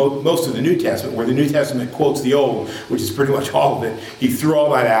threw out most of the New Testament, where the New Testament quotes the Old, which is pretty much all of it. He threw all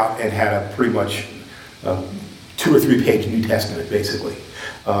that out and had a pretty much 2 or 3 page New Testament, basically.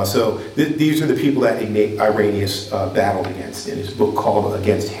 So these are the people that Irenaeus battled against in his book called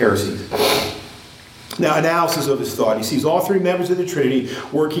Against Heresies. Now, analysis of his thought. He sees all three members of the Trinity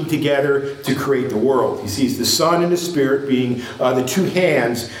working together to create the world. He sees the Son and the Spirit being the two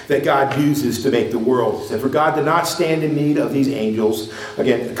hands that God uses to make the world. He said, for God did not stand in need of these angels,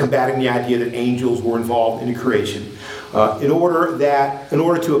 again, combating the idea that angels were involved in the creation, in order to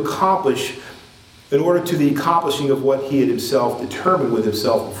the accomplishing of what he had himself determined with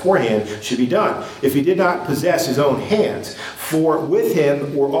himself beforehand should be done. If he did not possess his own hands, for with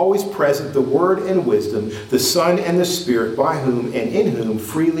him were always present the Word and wisdom, the Son and the Spirit, by whom and in whom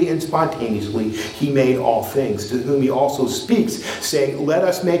freely and spontaneously he made all things, to whom he also speaks, saying, let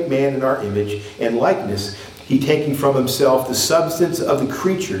us make man in our image and likeness, he taking from himself the substance of the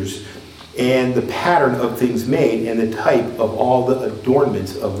creatures and the pattern of things made and the type of all the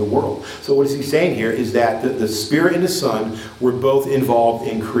adornments of the world. So what is he saying here is that the Spirit and the Son were both involved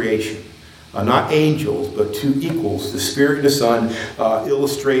in creation. Not angels, but two equals. The Spirit and the Son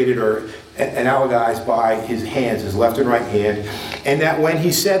illustrated or analogized by his hands, his left and right hand. And that when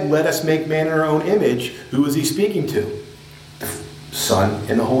he said, let us make man in our own image, who is he speaking to? Son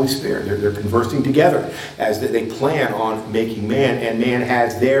and the Holy Spirit. They're conversing together as they plan on making man, and man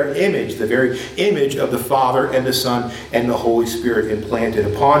has their image, the very image of the Father and the Son and the Holy Spirit implanted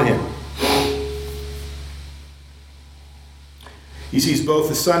upon him. He sees both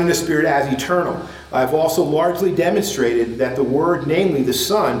the Son and the Spirit as eternal. I've also largely demonstrated that the Word, namely the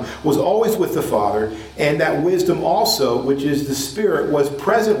Son, was always with the Father, and that wisdom also, which is the Spirit, was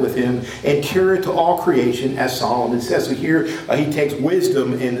present with him and carried to all creation, as Solomon says. So here he takes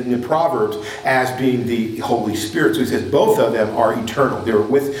wisdom in the Proverbs as being the Holy Spirit. So he says both of them are eternal. They were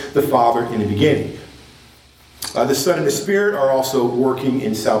with the Father in the beginning. The Son and the Spirit are also working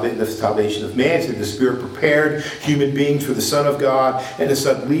in the salvation of man. So the Spirit prepared human beings for the Son of God, and the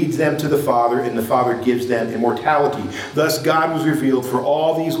Son leads them to the Father, and the Father gives them immortality. Thus God was revealed for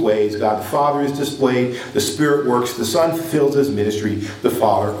all these ways. God the Father is displayed, the Spirit works, the Son fulfills his ministry, the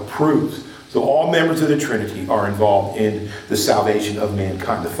Father approves. So all members of the Trinity are involved in the salvation of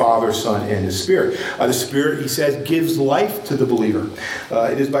mankind, the Father, Son, and the Spirit. The Spirit, he says, gives life to the believer.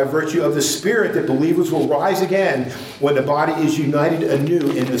 It is by virtue of the Spirit that believers will rise again when the body is united anew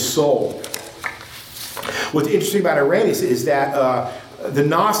in the soul. What's interesting about Irenaeus is that the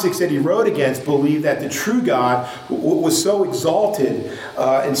Gnostics that he wrote against believed that the true God was so exalted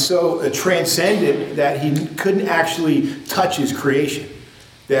and so transcendent that he couldn't actually touch his creation.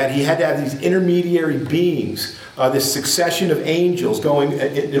 That he had to have these intermediary beings, this succession of angels going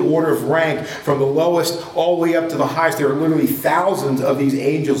in order of rank from the lowest all the way up to the highest. There were literally thousands of these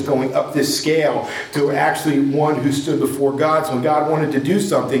angels going up this scale to actually one who stood before God. So when God wanted to do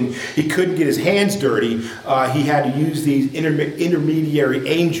something, he couldn't get his hands dirty. He had to use these intermediary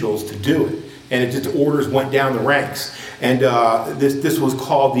angels to do it. And it just orders went down the ranks. And this was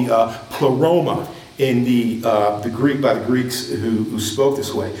called the pleroma in the Greek, by the Greeks who spoke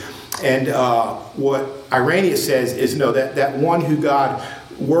this way. And what Irenaeus says is, no, that one who God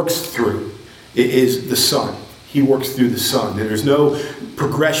works through is the Son. He works through the Son. There's no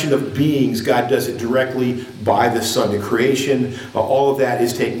progression of beings. God does it directly by the Son. The creation, all of that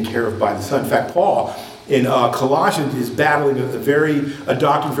is taken care of by the Son. In fact, Paul in Colossians is battling a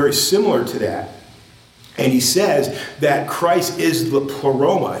doctrine very similar to that. And he says that Christ is the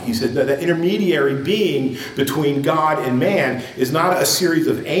pleroma. He said that the intermediary being between God and man is not a series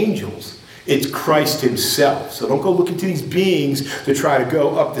of angels. It's Christ himself. So don't go looking to these beings to try to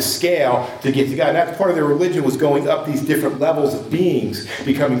go up the scale to get to God. And that's part of their religion, was going up these different levels of beings,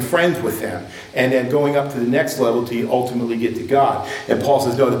 becoming friends with them, and then going up to the next level to ultimately get to God. And Paul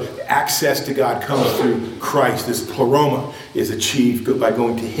says, no, the access to God comes through Christ. This pleroma is achieved by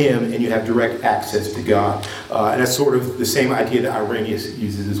going to him, and you have direct access to God. And that's sort of the same idea that Irenaeus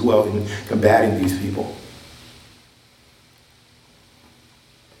uses as well in combating these people.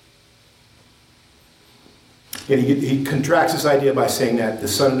 And he contracts this idea by saying that the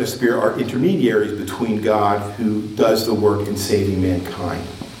Son and the Spirit are intermediaries between God, who does the work in saving mankind.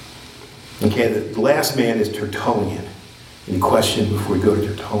 Okay, the last man is Tertullian. Any question before we go to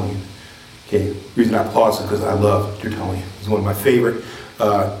Tertullian? Okay, the reason I pause is because I love Tertullian. He's one of my favorite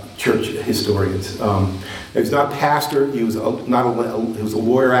church historians. He was not a pastor. He was he was a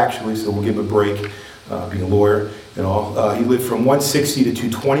lawyer, actually, so we'll give him a break, being a lawyer and all. He lived from 160 to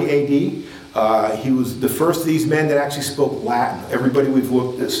 220 A.D., he was the first of these men that actually spoke Latin. Everybody we've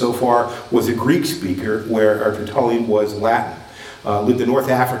looked at so far was a Greek speaker, where Tertullian was Latin. Lived in North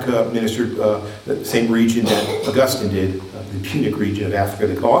Africa, ministered the same region that Augustine did, the Punic region of Africa,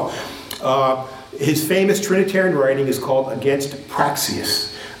 they call it. His famous Trinitarian writing is called Against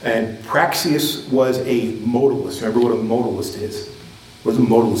Praxeas. And Praxeas was a modalist. Remember what a modalist is? What does a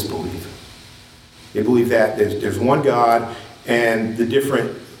modalist believe? They believe that there's one God, and the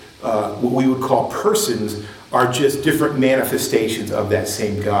different, what we would call persons, are just different manifestations of that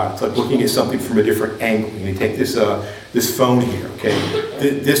same God. It's like looking at something from a different angle. You take this phone here, okay?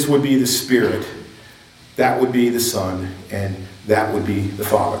 This would be the Spirit, that would be the Son, and that would be the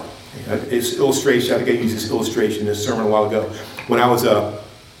Father. It's illustration. I think I used this illustration in a sermon a while ago. When I was a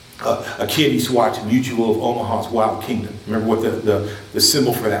kid, I used to watch Mutual of Omaha's Wild Kingdom. Remember what the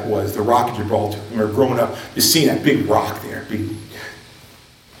symbol for that was? The Rock of Gibraltar. I remember growing up, just seeing that big rock there, big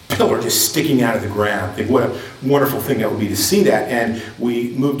pillar just sticking out of the ground. I think what a wonderful thing that would be to see that. And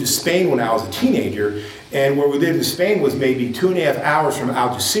we moved to Spain when I was a teenager, and where we lived in Spain was maybe 2.5 hours from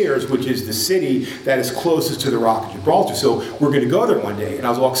Algeciras, which is the city that is closest to the Rock of Gibraltar. So we're going to go there one day, and I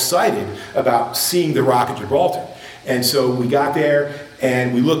was all excited about seeing the Rock of Gibraltar. And so we got there,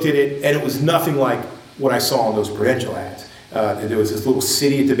 and we looked at it, and it was nothing like what I saw on those Prudential ads. There was this little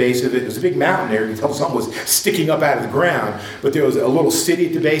city at the base of it. There was a big mountain there. You could tell something was sticking up out of the ground. But there was a little city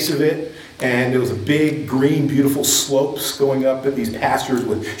at the base of it, and there was a big, green, beautiful slopes going up at these pastures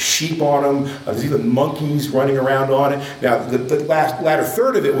with sheep on them. There's even monkeys running around on it. Now, the latter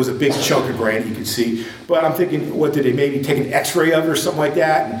third of it was a big chunk of granite you could see. But I'm thinking, what did they maybe take an x-ray of it or something like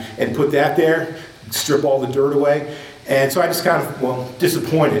that and put that there, strip all the dirt away? And so I just kind of,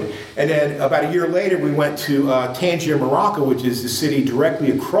 disappointed. And then about a year later, we went to Tangier, Morocco, which is the city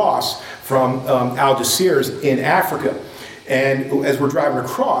directly across from Algeciras in Africa. And as we're driving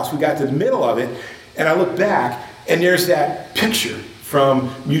across, we got to the middle of it, and I looked back, and there's that picture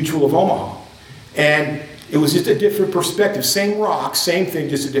from Mutual of Omaha. And it was just a different perspective. Same rock, same thing,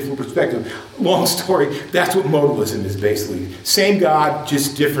 just a different perspective. Long story, that's what modalism is basically. Same God,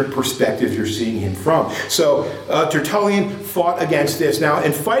 just different perspective you're seeing him from. So Tertullian fought against this. Now,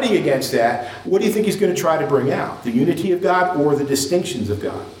 in fighting against that, what do you think he's going to try to bring out? The unity of God or the distinctions of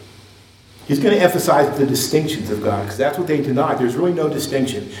God? He's going to emphasize the distinctions of God, because that's what they deny. There's really no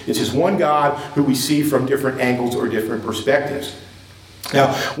distinction. It's just one God who we see from different angles or different perspectives.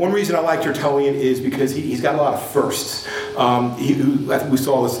 Now, one reason I like Tertullian is because he's got a lot of firsts. I think we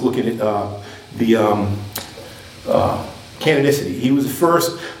saw this looking at the canonicity. He was the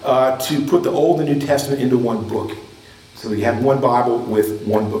first to put the Old and New Testament into one book. So he had one Bible with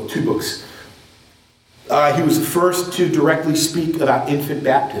one book, two books. He was the first to directly speak about infant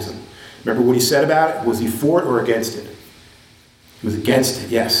baptism. Remember what he said about it? Was he for it or against it? He was against it,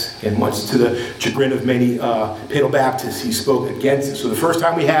 yes. And much to the chagrin of many Paedobaptists, he spoke against it. So the first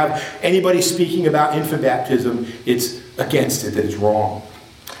time we have anybody speaking about infant baptism, it's against it, that it's wrong.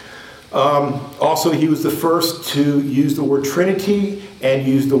 Also, he was the first to use the word Trinity and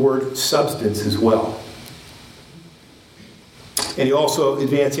use the word substance as well. And he also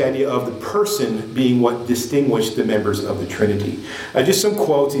advanced the idea of the person being what distinguished the members of the Trinity. Just some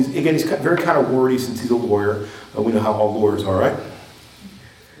quotes. He's very kind of wordy since he's a lawyer. We know how all lawyers are, right?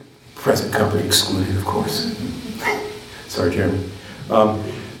 Present company excluded, of course. Sorry, Jeremy.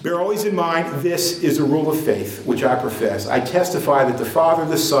 Bear always in mind, this is a rule of faith, which I profess. I testify that the Father,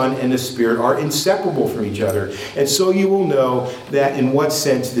 the Son, and the Spirit are inseparable from each other, and so you will know that in what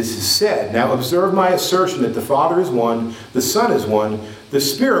sense this is said. Now observe my assertion that the Father is one, the Son is one, the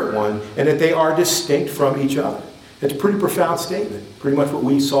Spirit one, and that they are distinct from each other. That's a pretty profound statement. Pretty much what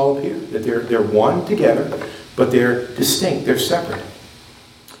we saw up here, that they're one together, but they're distinct, they're separate.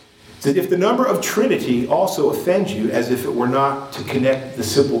 That if the number of Trinity also offends you, as if it were not to connect in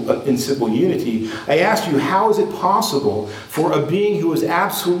simple unity, I ask you, how is it possible for a being who is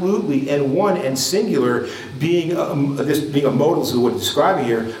absolutely and one and singular, being a modal is what it's describing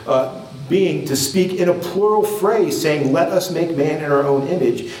here, being to speak in a plural phrase, saying, let us make man in our own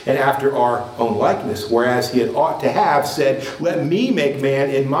image and after our own likeness, whereas he had ought to have said, let me make man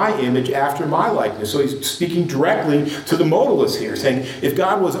in my image after my likeness. So he's speaking directly to the modalist here, saying, if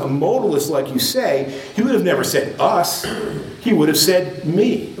God was a modalist like you say, he would have never said us. He would have said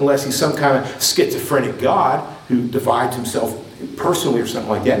me, unless he's some kind of schizophrenic God who divides himself personally or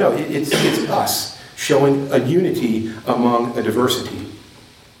something like that. No, it's us, showing a unity among a diversity.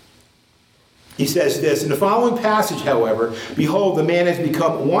 He says this, in the following passage, however, behold, the man has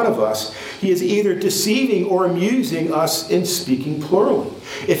become one of us. He is either deceiving or amusing us in speaking plurally.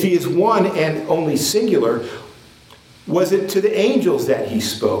 If he is one and only singular, was it to the angels that he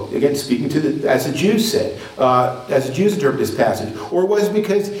spoke? Again, speaking to as the Jews said, as the Jews interpret this passage. Or was it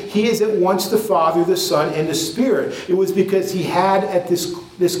because he is at once the Father, the Son, and the Spirit? It was because he had at this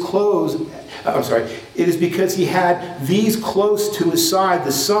It is because he had these close to his side,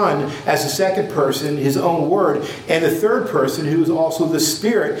 the Son as the second person, his own word, and the third person, who is also the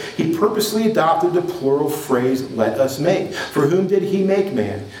Spirit, he purposely adopted the plural phrase, let us make. For whom did he make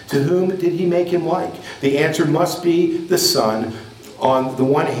man? To whom did he make him like? The answer must be the Son, on the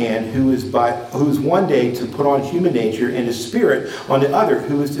one hand, who is one day to put on human nature, and his Spirit on the other,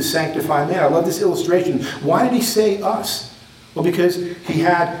 who is to sanctify man. I love this illustration. Why did he say us? Well, because he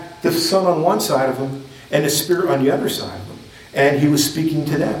had the Son on one side of him and the Spirit on the other side of him. And he was speaking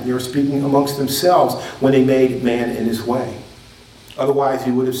to them. They were speaking amongst themselves when they made man in his way. Otherwise,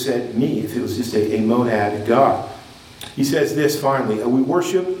 he would have said me if it was just a monad God. He says this finally, we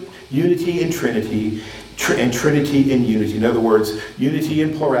worship unity in Trinity, and Trinity in unity. In other words, unity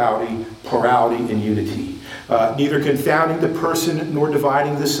in plurality, plurality in unity. Neither confounding the person nor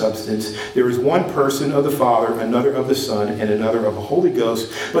dividing the substance. There is one person of the Father, another of the Son, and another of the Holy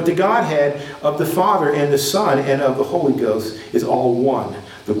Ghost. But the Godhead of the Father and the Son and of the Holy Ghost is all one.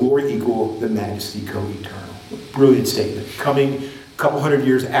 The glory equal, the majesty co-eternal. Brilliant statement. Coming a couple hundred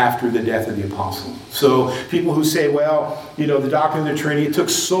years after the death of the apostle. So people who say, well, the doctrine of the Trinity, it took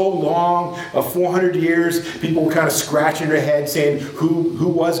so long, 400 years, people were kind of scratching their heads saying, who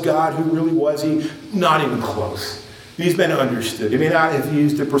was God? Who really was he? Not even close. These men understood. They may not have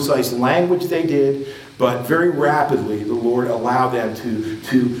used the precise language they did, but very rapidly the Lord allowed them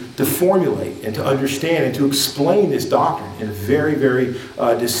to formulate and to understand and to explain this doctrine in a very, very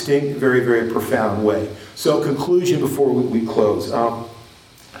distinct, very, very profound way. So conclusion before we close.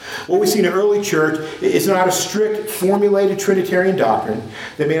 What we see in the early church is not a strict formulated Trinitarian doctrine.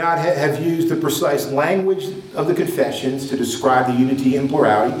 They may not have used the precise language of the confessions to describe the unity and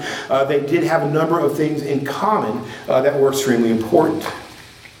plurality. They did have a number of things in common that were extremely important.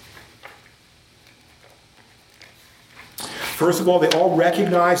 First of all, they all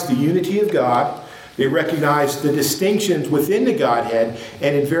recognized the unity of God. They recognized the distinctions within the Godhead,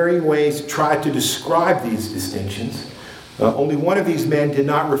 and in varying ways tried to describe these distinctions. Only one of these men did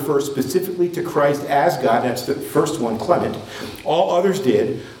not refer specifically to Christ as God. That's the first one, Clement. All others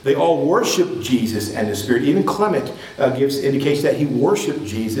did. They all worshiped Jesus and the Spirit. Even Clement gives indication that he worshiped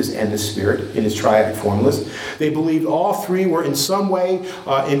Jesus and the Spirit in his triadic formulas. They believed all three were in some way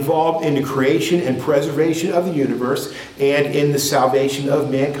involved in the creation and preservation of the universe and in the salvation of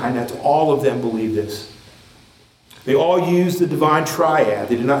mankind. That's all of them believe this. They all used the divine triad.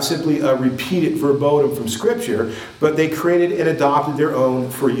 They did not simply repeat it verbatim from Scripture, but they created and adopted their own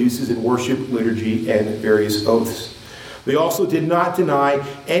for uses in worship, liturgy, and various oaths. They also did not deny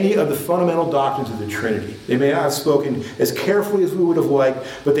any of the fundamental doctrines of the Trinity. They may not have spoken as carefully as we would have liked,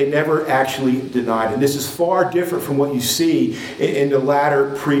 but they never actually denied it. And this is far different from what you see in the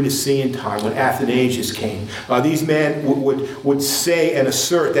latter pre-Nicene time when Athanasius came. These men would say and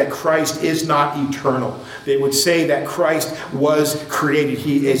assert that Christ is not eternal. They would say that Christ was created.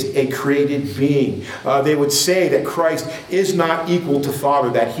 He is a created being. They would say that Christ is not equal to Father,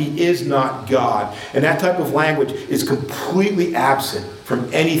 that he is not God. And that type of language is completely absent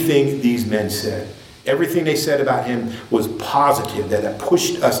from anything these men said. Everything they said about him was positive, that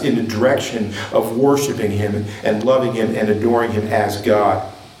pushed us in the direction of worshiping him and loving him and adoring him as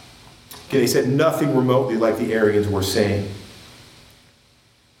God. Okay, they said nothing remotely like the Arians were saying.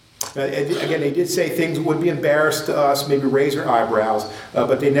 Again, they did say things that would be embarrassed to us, maybe raise our eyebrows,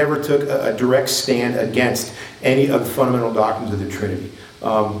 but they never took a direct stand against any of the fundamental doctrines of the Trinity.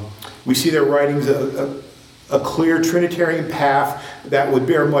 We see their writings a clear Trinitarian path that would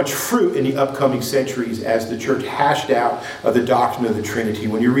bear much fruit in the upcoming centuries as the church hashed out the doctrine of the Trinity.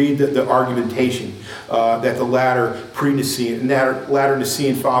 When you read the argumentation that the latter pre-Nicene and latter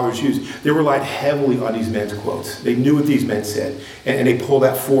Nicene fathers used, they relied heavily on these men's quotes. They knew what these men said, and they pulled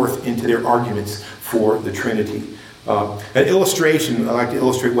that forth into their arguments for the Trinity. An illustration, I like to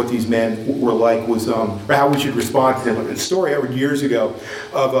illustrate what these men were like, was or how we should respond to them. A story I heard years ago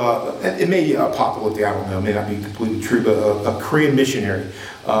of, it may popularity, I don't know, it may not be completely true, but a Korean missionary.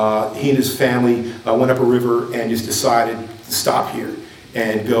 He and his family went up a river and just decided to stop here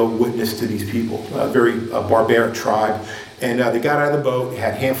and go witness to these people, a very barbaric tribe. And they got out of the boat,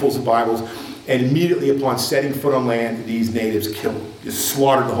 had handfuls of Bibles, and immediately upon setting foot on land, these natives killed them, just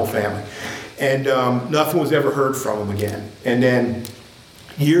slaughtered the whole family. And nothing was ever heard from them again. And then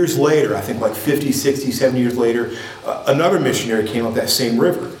years later, I think like 50, 60, 70 years later, another missionary came up that same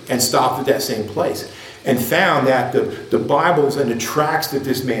river and stopped at that same place and found that the Bibles and the tracts that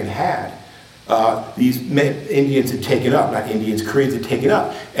this man had, these Indians had taken up, not Indians, Koreans had taken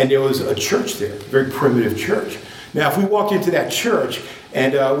up. And there was a church there, a very primitive church. Now, if we walked into that church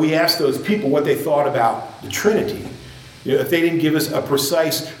and we asked those people what they thought about the Trinity, You know, if they didn't give us a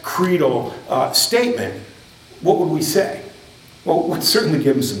precise creedal statement, what would we say? Well, we'd certainly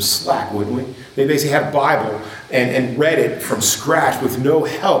give them some slack, wouldn't we? They basically had a Bible and read it from scratch with no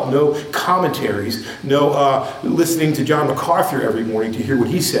help, no commentaries, no listening to John MacArthur every morning to hear what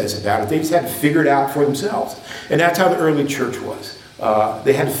he says about it. They just had to figure it out for themselves. And that's how the early church was.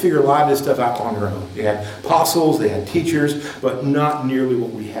 They had to figure a lot of this stuff out on their own. They had apostles, they had teachers, but not nearly what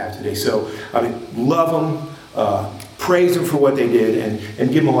we have today. So, I mean, love them, praise them for what they did,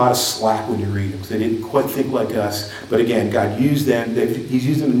 and give them a lot of slack when you read them, because they didn't quite think like us. But again, God used them. He's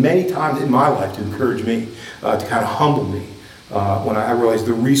used them many times in my life to encourage me, to kind of humble me when I realize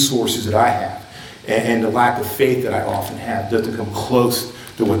the resources that I have and the lack of faith that I often have doesn't come close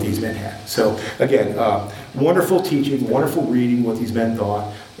to what these men had. So again, wonderful teaching, wonderful reading what these men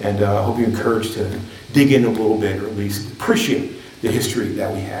thought, and I hope you're encouraged to dig in a little bit, or at least appreciate the history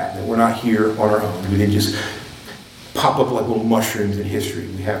that we have, that we're not here on our own. We didn't just pop up like little mushrooms in history.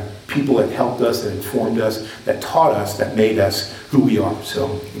 We have people that helped us, that informed us, that taught us, that made us who we are.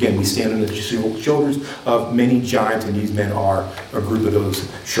 So again, we stand on the shoulders of many giants, and these men are a group of those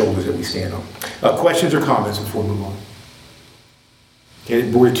shoulders that we stand on. Questions or comments before we move on? Okay, it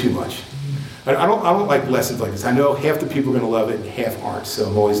didn't bore you too much. I don't like lessons like this. I know half the people are going to love it and half aren't, so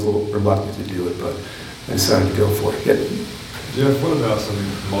I'm always a little reluctant to do it, but I decided to go for it. Yeah. Jeff, what about some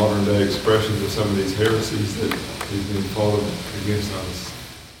modern day expressions of some of these heresies that he's been fought against? I was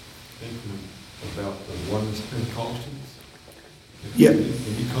thinking about the oneness Pentecostals. Yeah. Can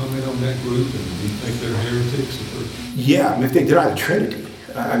you comment on that group, and do you think they're heretics? Yeah, I mean, if they deny the Trinity,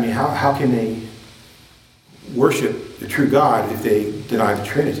 I mean, how can they worship the true God if they deny the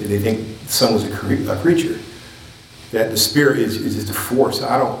Trinity? They think the Son was a creature, that the Spirit is just a force.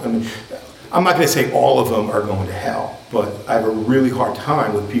 I'm not going to say all of them are going to hell, but I have a really hard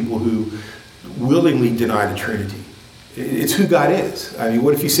time with people who willingly deny the Trinity. It's who God is. I mean,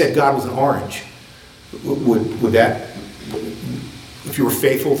 what if you said God was an orange? Would that, if you were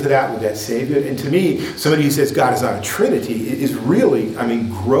faithful to that, would that save you? And to me, somebody who says God is not a Trinity is really, I mean,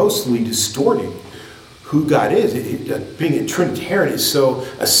 grossly distorting who God is. Being a Trinitarian is so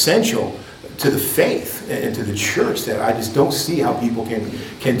essential to the faith and to the church that I just don't see how people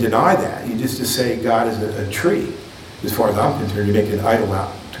can deny that. You just to say God is a tree, as far as I'm concerned, you make an idol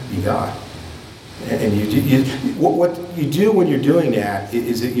out to be God. And what you do when you're doing that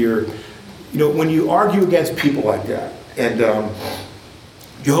is that when you argue against people like that, and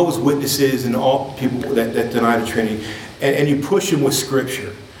Jehovah's Witnesses and all people that deny the Trinity, and you push them with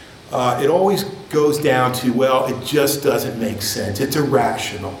Scripture, it always goes down to, well, it just doesn't make sense. It's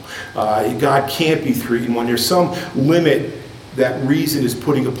irrational. God can't be three in one. There's some limit that reason is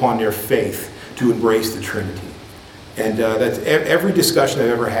putting upon their faith to embrace the Trinity. And that's every discussion I've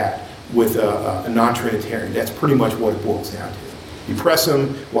ever had with a non-Trinitarian. That's pretty much what it boils down to. You press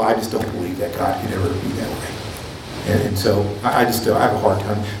them, well, I just don't believe that God can ever be that way. And so I have a hard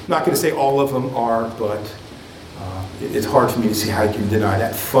time. I'm not going to say all of them are, but it's hard for me to see how you can deny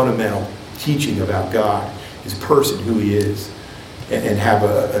that fundamental teaching about God, his person, who he is, and have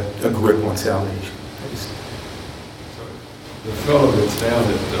a grip on salvation. The fellow that's down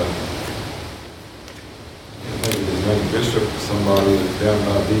at, maybe his name Bishop, somebody that's down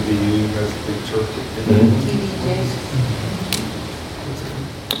by BBU, has a big church.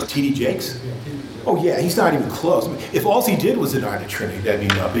 T.D. Jakes? Oh yeah, he's not even close. I mean, if all he did was deny the Trinity, that'd be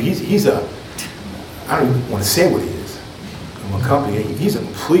enough. But he's I don't even want to say what he is. In one company, he's a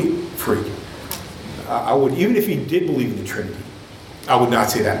complete freak. I would, even if he did believe in the Trinity, I would not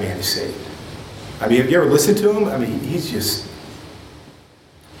say that man is saved. I mean, have you ever listened to him? I mean, he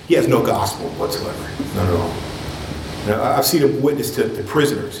has no gospel whatsoever, none at all. You know, I've seen him witness to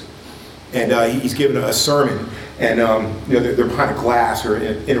prisoners, and he's given a sermon, and they're behind a glass or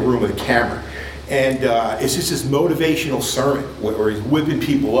in a room with a camera. And it's just this motivational sermon where he's whipping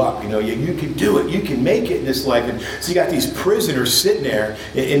people up. You can do it. You can make it in this life. And so you got these prisoners sitting there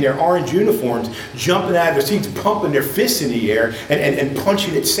in their orange uniforms, jumping out of their seats, pumping their fists in the air, and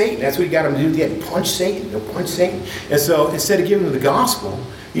punching at Satan. That's what he got them to do. They had to punch Satan. Punch Satan. And so instead of giving them the gospel,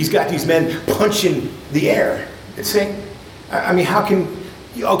 he's got these men punching the air at Satan. I mean, how can...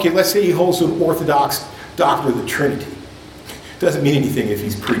 Okay, let's say he holds to an orthodox doctrine of the Trinity. Doesn't mean anything if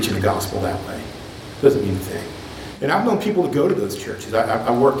he's preaching the gospel that way. Doesn't mean a thing. And I've known people to go to those churches.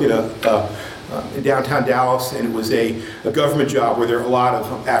 I worked at in downtown Dallas, and it was a government job where there were a lot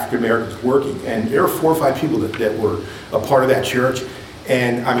of African Americans working. And there were 4 or 5 people that were a part of that church.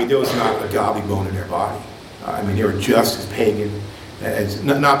 And I mean, there was not a godly bone in their body. I mean, they were just as pagan, as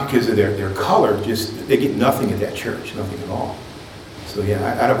not because of their color, just they get nothing at that church, nothing at all. So yeah,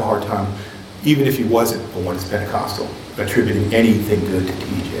 I'd have a hard time, even if he wasn't a oneness Pentecostal. attributing anything good to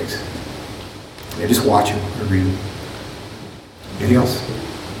T.D. Jakes. Yeah, just watch him or read him. Anything else?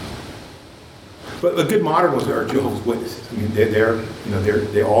 But a good modern ones are Jehovah's Witnesses. I mean,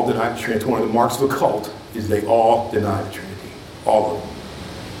 they all deny the Trinity. One of the marks of a cult is they all deny the Trinity. All of them.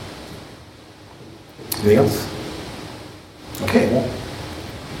 Anything else? Okay, well,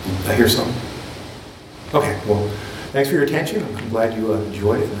 I hear something. Okay, well, thanks for your attention. I'm glad you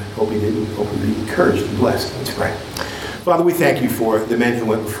enjoyed it, and I hope you did. We hope you were encouraged and blessed. Let's pray. Father, we thank you for the men who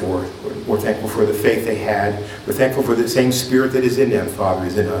went before. We're thankful for the faith they had. We're thankful for the same spirit that is in them, Father,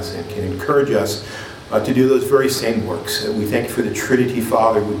 is in us, and can encourage us to do those very same works. We thank you for the Trinity,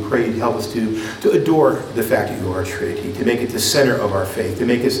 Father. We pray you help us to adore the fact that you are a Trinity, to make it the center of our faith, to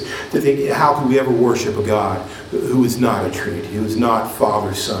make us to think, how can we ever worship a God who is not a Trinity, who is not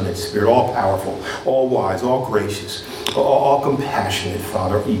Father, Son, and Spirit, all powerful, all wise, all gracious, all compassionate,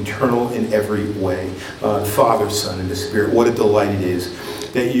 Father, eternal in every way. Father, Son, and the Spirit, what a delight it is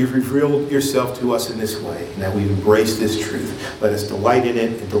that you've revealed yourself to us in this way, and that we've embraced this truth. Let us delight in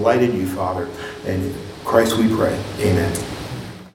it and delight in you, Father. And in Christ we pray. Amen.